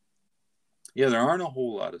yeah, there aren't a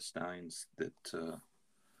whole lot of stallions that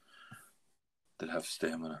have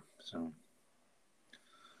stamina.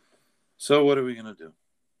 So what are we gonna do?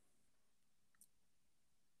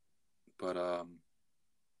 But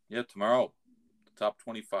yeah, tomorrow, the top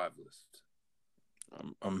 25 list.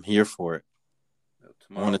 I'm here for it.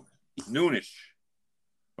 Tomorrow, noonish.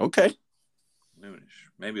 Okay. Noonish,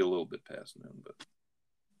 maybe a little bit past noon, but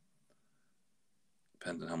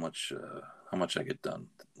depends on how much I get done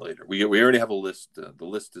later. We already have a list. The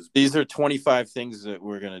list is. These are 25 things that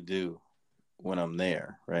we're gonna do when I'm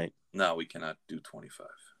there, right? No, we cannot do 25.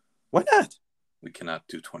 Why not? We cannot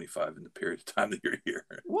do 25 in the period of time that you're here.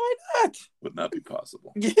 Why not? Would not be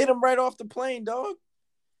possible. You hit them right off the plane, dog.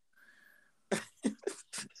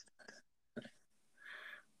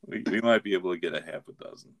 we might be able to get a half a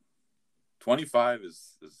dozen. 25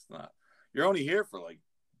 is not. You're only here for like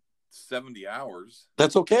 70 hours.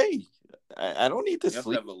 That's okay. I don't need to sleep.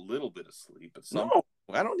 You have to have a little bit of sleep. No,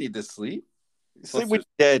 I don't need to sleep. Sleep when you're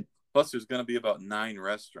dead. Plus, there's going to be about 9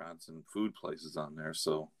 restaurants and food places on there,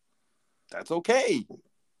 so. That's okay.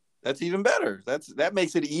 That's even better. That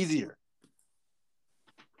makes it easier.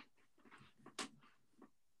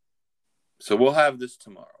 So we'll have this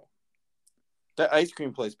tomorrow. That ice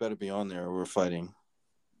cream place better be on there or we're fighting.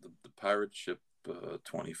 The Pirate Ship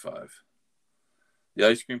 25. The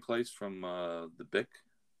ice cream place from the Bic.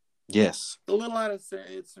 Yes. A little out of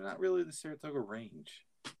it's not really the Saratoga range.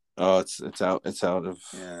 Oh, it's out of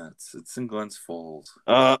it's in Glens Falls.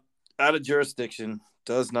 Out of jurisdiction.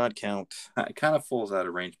 Does not count. It kind of falls out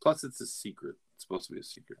of range. Plus, it's a secret. It's supposed to be a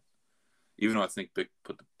secret. Even though I think Bic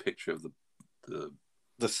put the picture of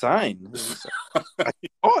the sign. I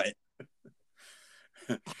saw it.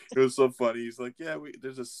 It was so funny. He's like, "Yeah,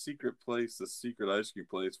 there's a secret place, a secret ice cream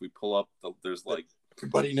place. We pull up. There's like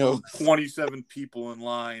everybody knows 27 people in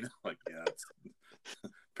line." Like, yeah,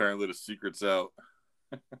 apparently the secret's out.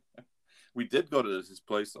 We did go to his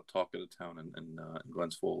place, Talk of the Town in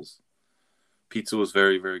Glens Falls. Pizza was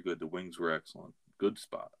very, very good. The wings were excellent. Good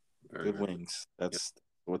spot. Good wings. That's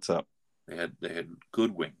what's up. They had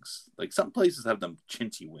good wings. Like some places have them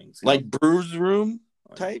chintzy wings. Like Brews Room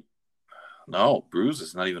type? No, Brews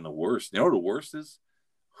is not even the worst. You know what the worst is?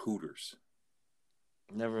 Hooters.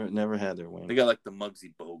 Never had their wings. They got like the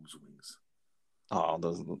Muggsy Bogues wings. Oh,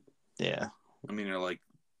 those, yeah. I mean, they're like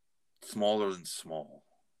smaller than small.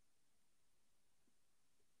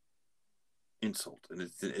 Insult. And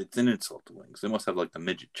it's an insult to wings. They must have like the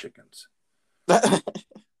midget chickens. But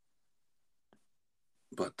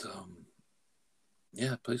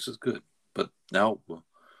yeah, place is good. But now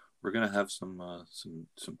we're gonna have some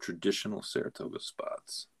traditional Saratoga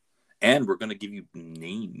spots, and we're gonna give you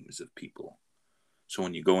names of people. So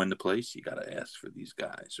when you go into place, you gotta ask for these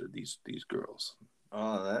guys or these girls.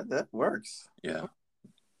 Oh, that works. Yeah.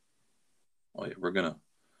 Oh yeah, we're gonna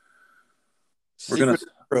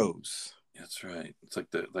pros. That's right. It's like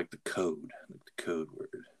the code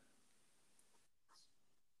word.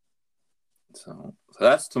 So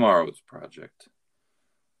that's tomorrow's project.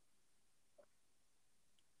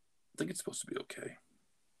 I think it's supposed to be okay.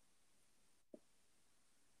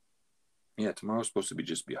 Yeah, tomorrow's supposed to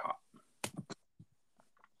just be hot.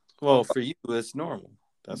 Well, for you, it's normal.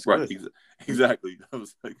 That's right. Good. Exactly. That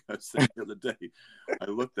was like I said the other day. I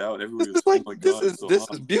looked out. Everybody was like, oh my God, this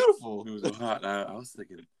is beautiful. It was so hot. And I was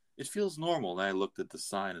thinking, it feels normal. And I looked at the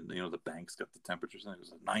sign, and the bank's got the temperatures, and it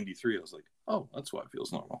was like 93. I was like, oh, that's why it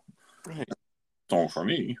feels normal. Right. It's normal for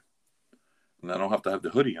me, and I don't have to have the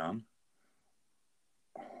hoodie on.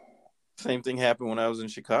 Same thing happened when I was in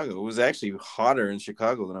Chicago. It was actually hotter in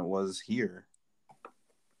Chicago than it was here.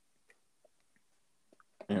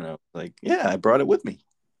 I brought it with me.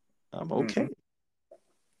 I'm okay. Mm-hmm.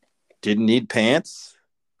 Didn't need pants.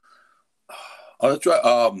 Oh, that's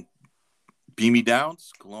right. Beamy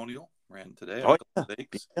Downs, Colonial ran today. Oh, yeah.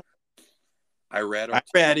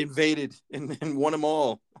 Irad invaded and won them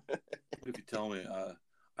all. If you tell me,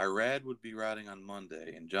 Irad would be riding on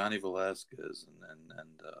Monday, and Johnny Velasquez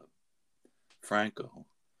and Franco.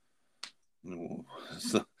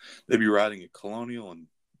 So they'd be riding at Colonial and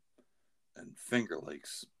Finger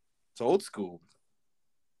Lakes. It's old school.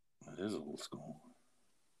 It is old school.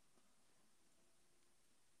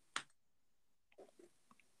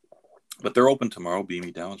 But they're open tomorrow,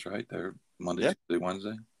 Beamy Downs, right? They're Monday, Tuesday,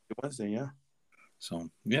 Wednesday. Wednesday, yeah.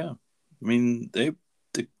 So, yeah. I mean,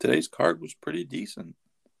 today's card was pretty decent.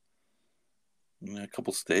 A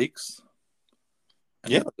couple steaks.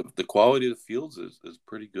 And yeah. The quality of the fields is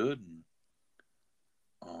pretty good.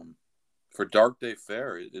 And, for Dark Day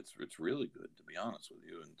Fair, it's really good, to be honest with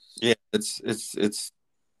you. And yeah, it's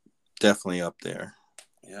definitely up there.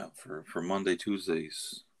 Yeah, for Monday,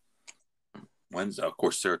 Tuesdays, Wednesday. Of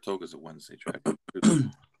course, Saratoga's a Wednesday track.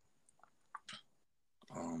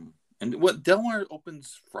 And what Del Mar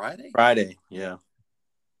opens Friday? Friday, yeah.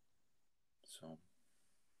 So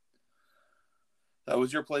that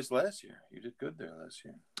was your place last year. You did good there last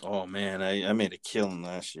year. Oh man, I made a killing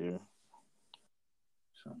last year.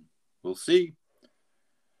 So we'll see.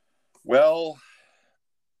 Well,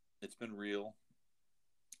 it's been real,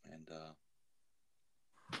 and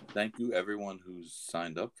thank you everyone who's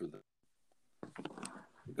signed up for the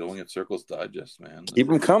Going in Circles Digest, man. Keep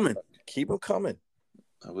them coming. Keep them coming.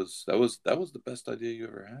 That was the best idea you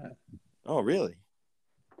ever had. Oh, really?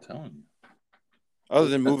 I'm telling you. Other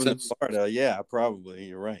than moving to Florida, yeah, probably.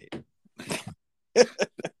 You're right.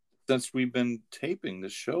 Since we've been taping the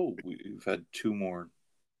show, we've had 2 more.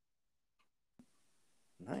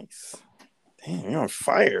 Nice. Damn, you're on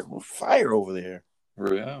fire. We're fire over there.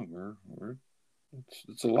 Yeah, we're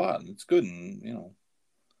it's a lot, and it's good, and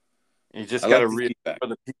you just got to read for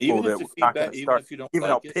the people that we're not going to start if you don't giving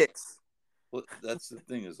out picks. Well, that's the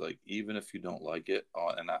thing is like even if you don't like it,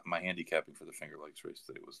 and my handicapping for the Finger Lakes race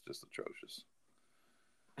today was just atrocious.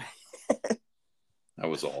 That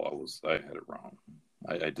was all. I had it wrong.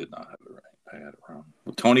 I did not have it right. I had it wrong.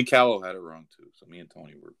 Well, Tony Callow had it wrong too. So me and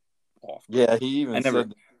Tony were off. Yeah, he even I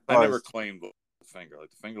never claimed Finger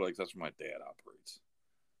Lakes. That's where my dad operates.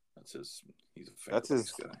 That's his. He's a Finger That's Lakes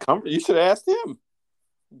his guy. company. You should have asked him.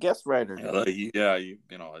 Guest writer. I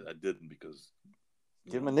didn't because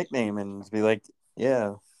Give him a nickname and be like,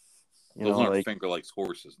 yeah. Those aren't Finger Lakes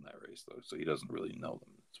horses in that race though, so he doesn't really know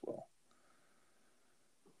them as well.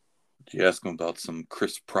 Did you ask him about some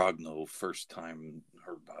Chris Progno first time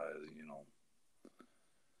heard by,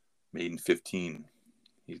 maiden 15?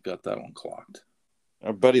 He's got that one clocked.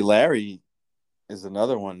 Our buddy Larry is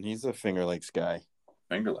another one. He's a Finger Lakes guy.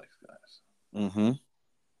 Finger Lakes guys. Mm-hmm.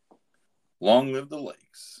 Long live the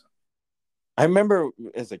Lakes. I remember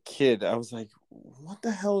as a kid, I was like, what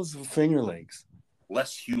the hell is Finger Lakes?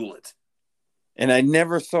 Les Hewlett. And I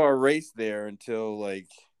never saw a race there until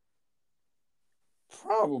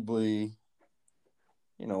probably,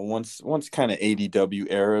 once kind of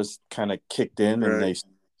ADW eras kind of kicked in and they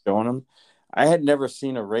showing them. I had never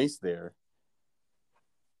seen a race there.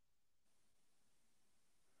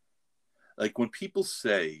 Like when people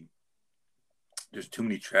say there's too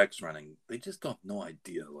many tracks running, they just don't have no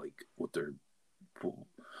idea like what they're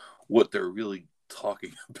really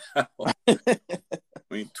talking about.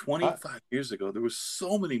 I mean, 25 years ago, there was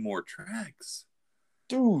so many more tracks.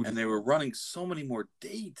 Dude. And they were running so many more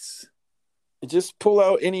dates. Just pull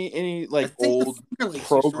out any old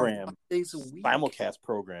program, days a week. Simulcast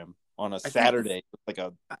program on a Saturday, like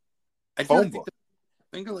a I phone think book.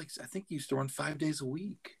 Finger Lakes, I think, used to run 5 days a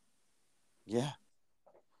week. Yeah.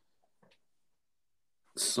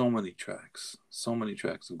 So many tracks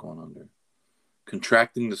have gone under.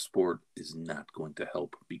 Contracting the sport is not going to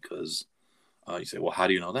help because you say, well, how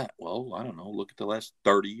do you know that? Well, I don't know. Look at the last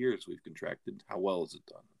 30 years we've contracted. How well is it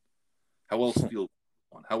done? How well is field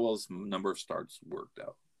on? How well is the number of starts worked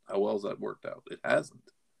out? How well has that worked out? It hasn't.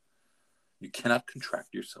 You cannot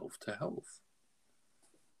contract yourself to health.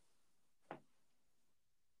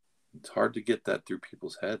 It's hard to get that through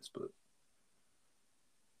people's heads, but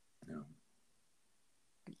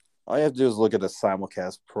all you have to do is look at a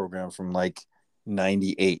simulcast program from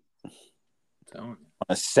 98 on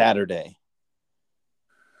a Saturday.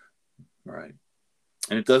 Right.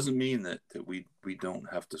 And it doesn't mean that we don't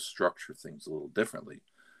have to structure things a little differently,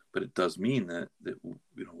 but it does mean that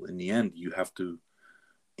in the end you have to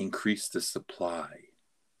increase the supply.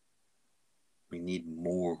 We need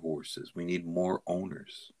more horses. We need more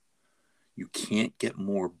owners. You can't get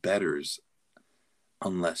more bettors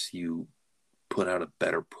unless you put out a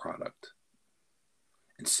better product.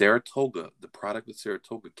 And Saratoga, the product at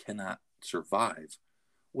Saratoga cannot survive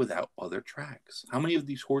without other tracks. How many of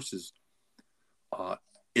these horses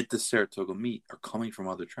at the Saratoga meet are coming from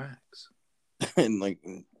other tracks? And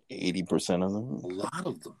 80% of them. A lot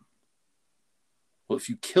of them. Well, if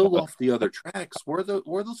you killed off the other tracks, where are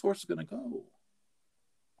those horses going to go?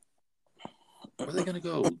 Where are they going to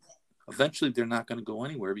go? Eventually, they're not going to go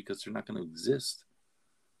anywhere because they're not going to exist.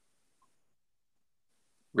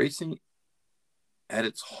 Racing at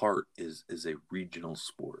its heart is a regional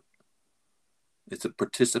sport. It's a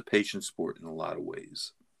participation sport in a lot of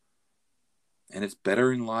ways. And it's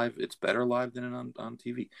better in live. It's better live than on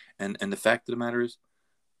TV. And the fact of the matter is,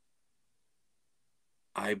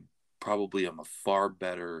 I probably am a far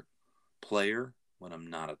better player when I'm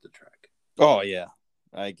not at the track. Oh, yeah.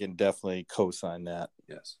 I can definitely co-sign that.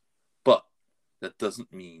 Yes. But that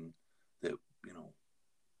doesn't mean that,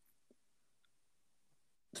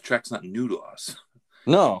 the track's not new to us.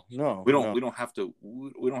 No. We don't have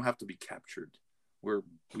to be captured. We're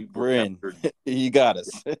in. You got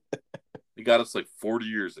us. You got us 40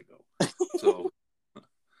 years ago. So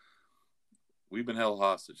we've been held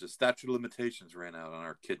hostage. The statute of limitations ran out on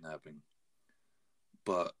our kidnapping.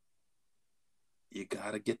 But you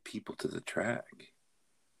got to get people to the track.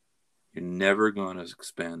 You're never going to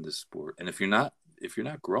expand this sport. And if you're not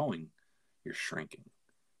growing, you're shrinking.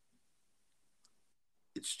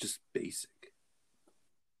 It's just basic.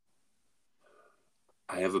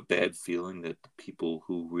 I have a bad feeling that the people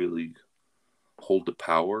who really hold the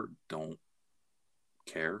power don't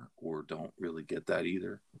care or don't really get that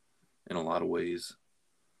either in a lot of ways.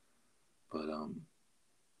 But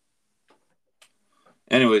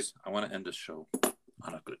anyways, I want to end the show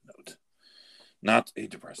on a good note, not a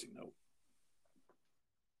depressing note.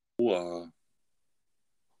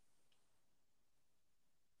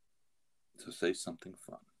 To say something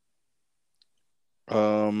fun.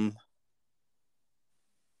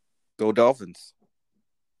 Go Dolphins.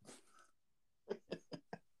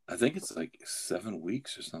 I think it's 7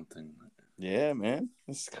 weeks or something. Yeah, man.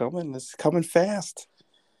 It's coming fast.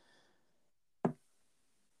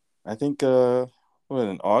 I think in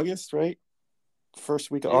August, right? First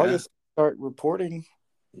week of August, start reporting.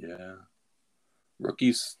 Yeah.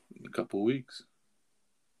 Rookies in a couple of weeks.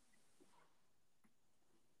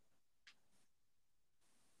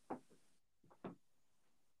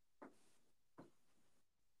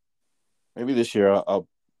 Maybe this year I'll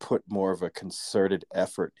put more of a concerted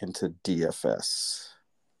effort into DFS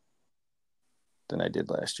than I did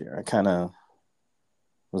last year. I kind of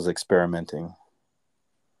was experimenting.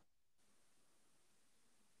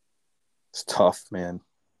 It's tough, man.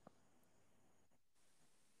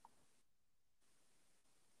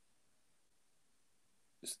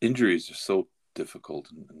 Injuries are so difficult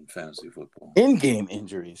in fantasy football. In-game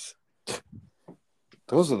injuries.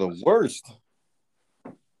 Those are the worst.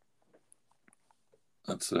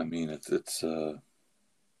 That's what I mean. It's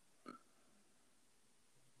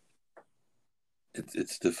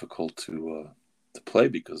difficult to play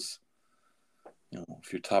because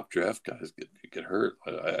if your top draft guys get hurt.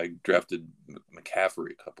 I drafted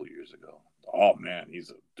McCaffrey a couple years ago. Oh man, he's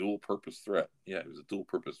a dual purpose threat. Yeah, he was a dual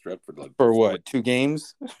purpose threat for what? 2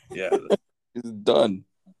 games? Yeah, he's done.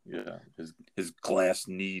 Yeah, his glass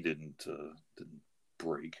knee didn't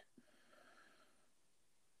break.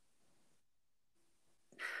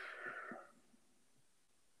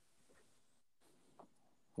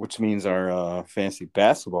 Which means our fantasy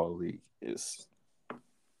basketball league is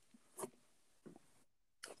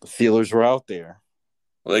the feelers were out there.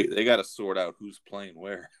 Well, they got to sort out who's playing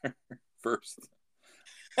where first.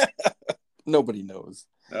 Nobody knows.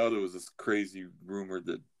 Now there was this crazy rumor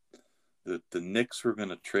that the Knicks were going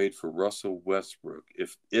to trade for Russell Westbrook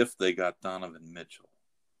if they got Donovan Mitchell.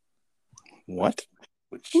 What?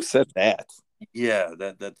 Who said that? Yeah,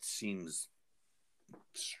 that seems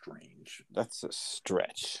strange. That's a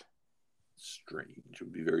stretch. Strange. It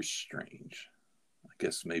would be very strange. I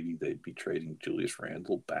guess maybe they'd be trading Julius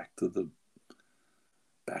Randle back to the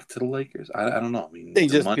Lakers. I don't know. I mean,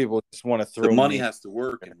 people just want to throw. The money has to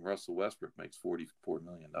work, and Russell Westbrook makes $44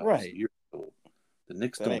 million a year. So the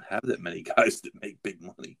Knicks don't have that many guys that make big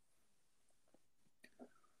money.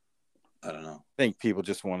 I don't know. I think people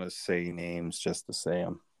just want to say names just to say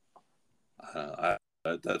them.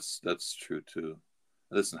 That's true too.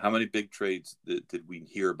 Listen, how many big trades did we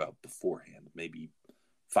hear about beforehand? Maybe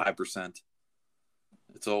 5%.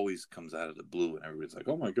 It always comes out of the blue, and everybody's like,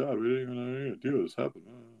 "Oh my God, we didn't even have any idea this happened."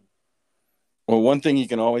 Well, one thing you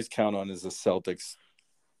can always count on is the Celtics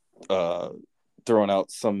throwing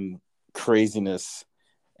out some craziness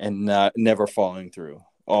and never falling through.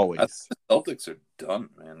 Always, the Celtics are done,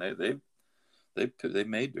 man. They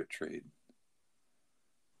made their trade.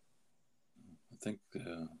 I think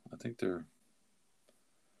they're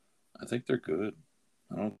good.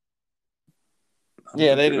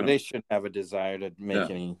 They shouldn't have a desire to make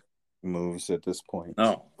any moves at this point.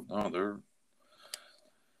 No,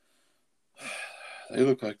 they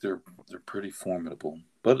look like they're pretty formidable.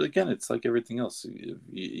 But again, it's like everything else.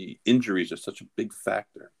 Injuries are such a big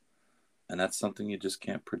factor, and that's something you just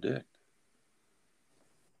can't predict.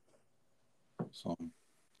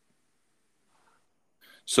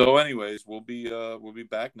 So anyways, we'll be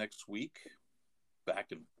back next week,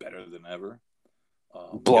 back and better than ever.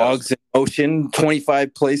 Blogs in motion,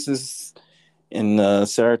 25 places in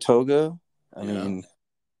Saratoga. I mean,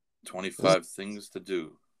 25 things to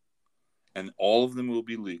do, and all of them will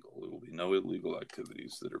be legal. There will be no illegal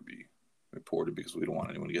activities that are be reported because we don't want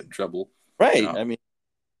anyone to get in trouble. Right. I mean,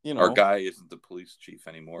 our guy isn't the police chief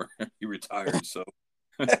anymore. He retired, so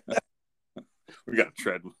we got to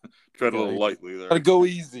tread a little lightly there. Gotta go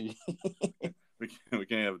easy. We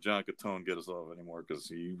can't have John Catone get us off anymore because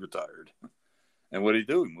he retired. And what did he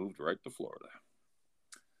do? He moved right to Florida.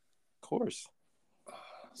 Of course.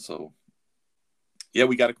 So, yeah,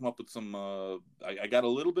 we got to come up with some. I got a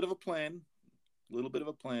little bit of a plan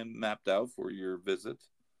mapped out for your visit,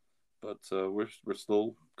 but we're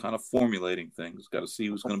still kind of formulating things. Got to see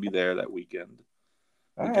who's going to be there that weekend.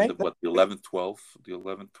 Of what, the 11th, 12th,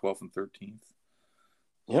 and 13th.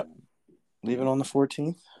 Yep. Leave it on the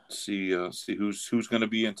 14th. See who's going to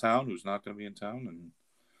be in town, who's not going to be in town,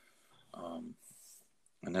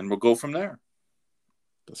 and then we'll go from there.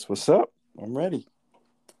 That's what's up. I'm ready.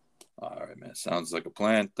 All right, man. Sounds like a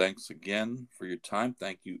plan. Thanks again for your time.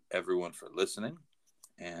 Thank you, everyone, for listening.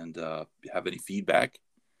 And if you have any feedback,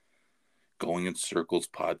 Going in Circles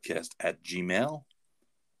podcast at Gmail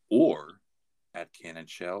or at Cannon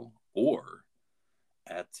Shell or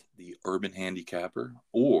at the Urban Handicapper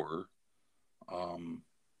or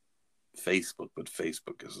Facebook. But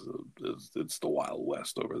Facebook is it's the Wild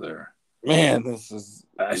West over there. Man,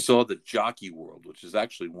 I saw the Jockey World, which is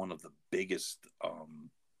actually one of the biggest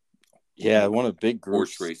one of the big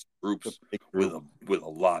groups. Horse race groups with a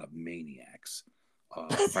lot of maniacs.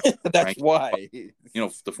 That's why.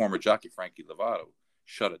 The former jockey Frankie Lovato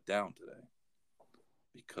shut it down today.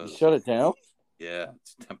 Because he shut it down? Yeah,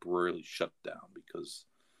 it's temporarily shut down because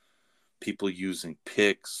people using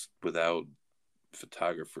pics without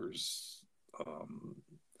photographers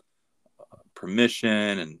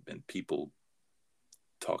permission and people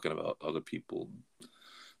talking about other people's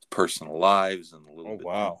personal lives in a little bit.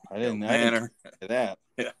 Wow, I didn't say that.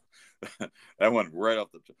 Yeah, that went right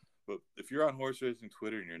off the. But if you're on horse racing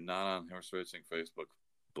Twitter and you're not on horse racing Facebook,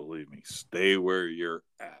 believe me, stay where you're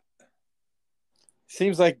at.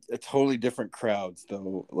 Seems like a totally different crowds,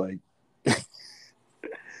 though. Like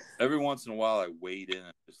every once in a while, I wade in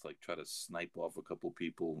and just like try to snipe off a couple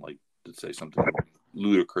people, like to say something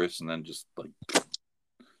ludicrous, and then just like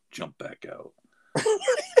jump back out.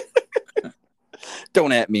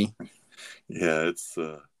 Don't at me. Yeah, it's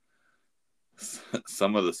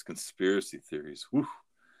some of this conspiracy theories. Whew.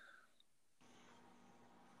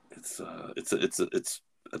 It's a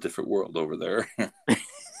different world over there.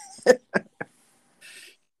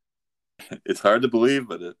 It's hard to believe,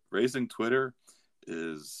 but racing Twitter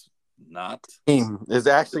is not. Is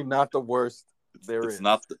actually not the worst. It's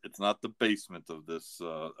not the basement of this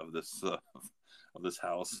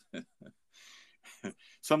house.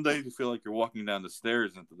 Some days you feel like you're walking down the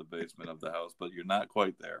stairs into the basement of the house, but you're not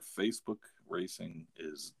quite there. Facebook racing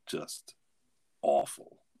is just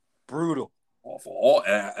awful, brutal, awful.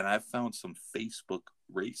 And I've found some Facebook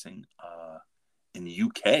racing in the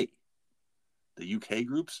UK. The UK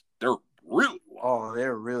groups, they're really wild. Oh,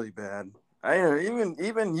 they're really bad. I know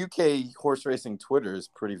even UK horse racing Twitter is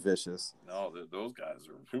pretty vicious. No, those guys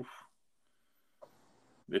are. Whew,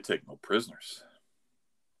 they take no prisoners.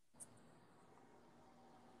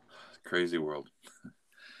 Crazy world.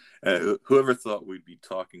 Whoever thought we'd be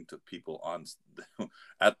talking to people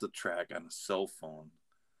at the track on a cell phone,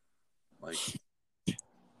 like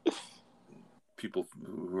people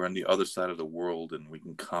who are on the other side of the world, and we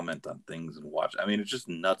can comment on things and watch. I mean, it's just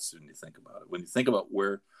nuts when you think about it. When you think about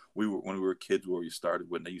where we were when we were kids, where we started,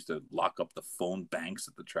 when they used to lock up the phone banks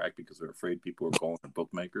at the track because they're afraid people were calling the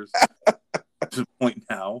bookmakers. To the point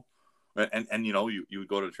now, and you know, you would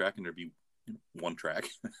go to the track and there'd be one track.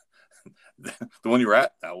 The one you were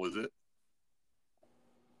at, that was it.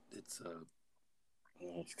 It's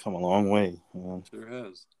come a long way. Sure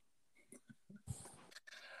has.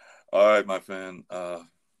 All right, my fan.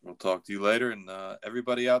 We'll talk to you later, and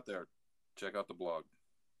everybody out there, check out the blog.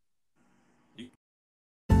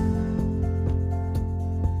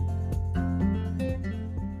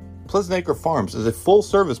 Pleasant Acre Farms is a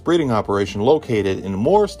full-service breeding operation located in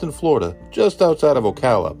Morriston, Florida, just outside of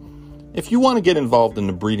Ocala. If you want to get involved in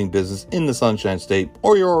the breeding business in the Sunshine State,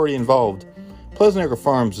 or you're already involved, Pleasant Acre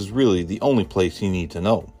Farms is really the only place you need to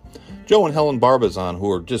know. Joe and Helen Barbazon,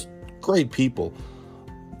 who are just great people,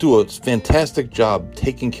 do a fantastic job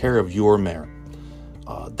taking care of your mare.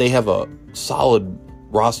 They have a solid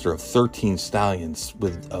roster of 13 stallions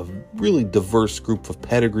with a really diverse group of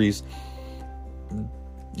pedigrees.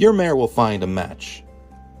 Your mare will find a match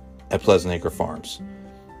at Pleasant Acre Farms.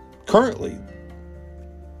 Currently,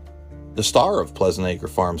 the star of Pleasant Acre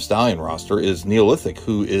Farms stallion roster is Neolithic,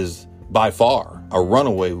 who is by far a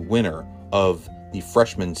runaway winner of the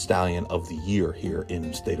Freshman Stallion of the Year here in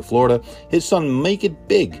the state of Florida. His son, Make It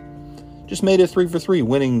Big, just made it 3 for 3,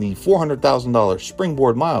 winning the $400,000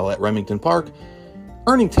 Springboard Mile at Remington Park,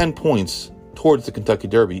 earning 10 points towards the Kentucky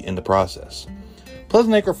Derby in the process.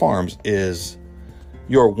 Pleasant Acre Farms is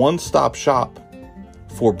your one-stop shop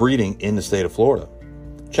for breeding in the state of Florida.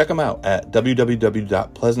 Check them out at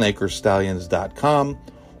www.pleasantacrestallions.com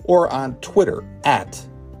or on Twitter at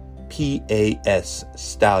PAS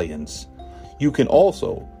Stallions. You can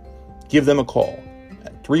also give them a call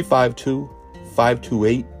at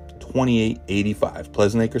 352-528-2885.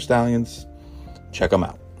 Pleasant Acre Stallions. Check them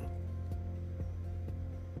out.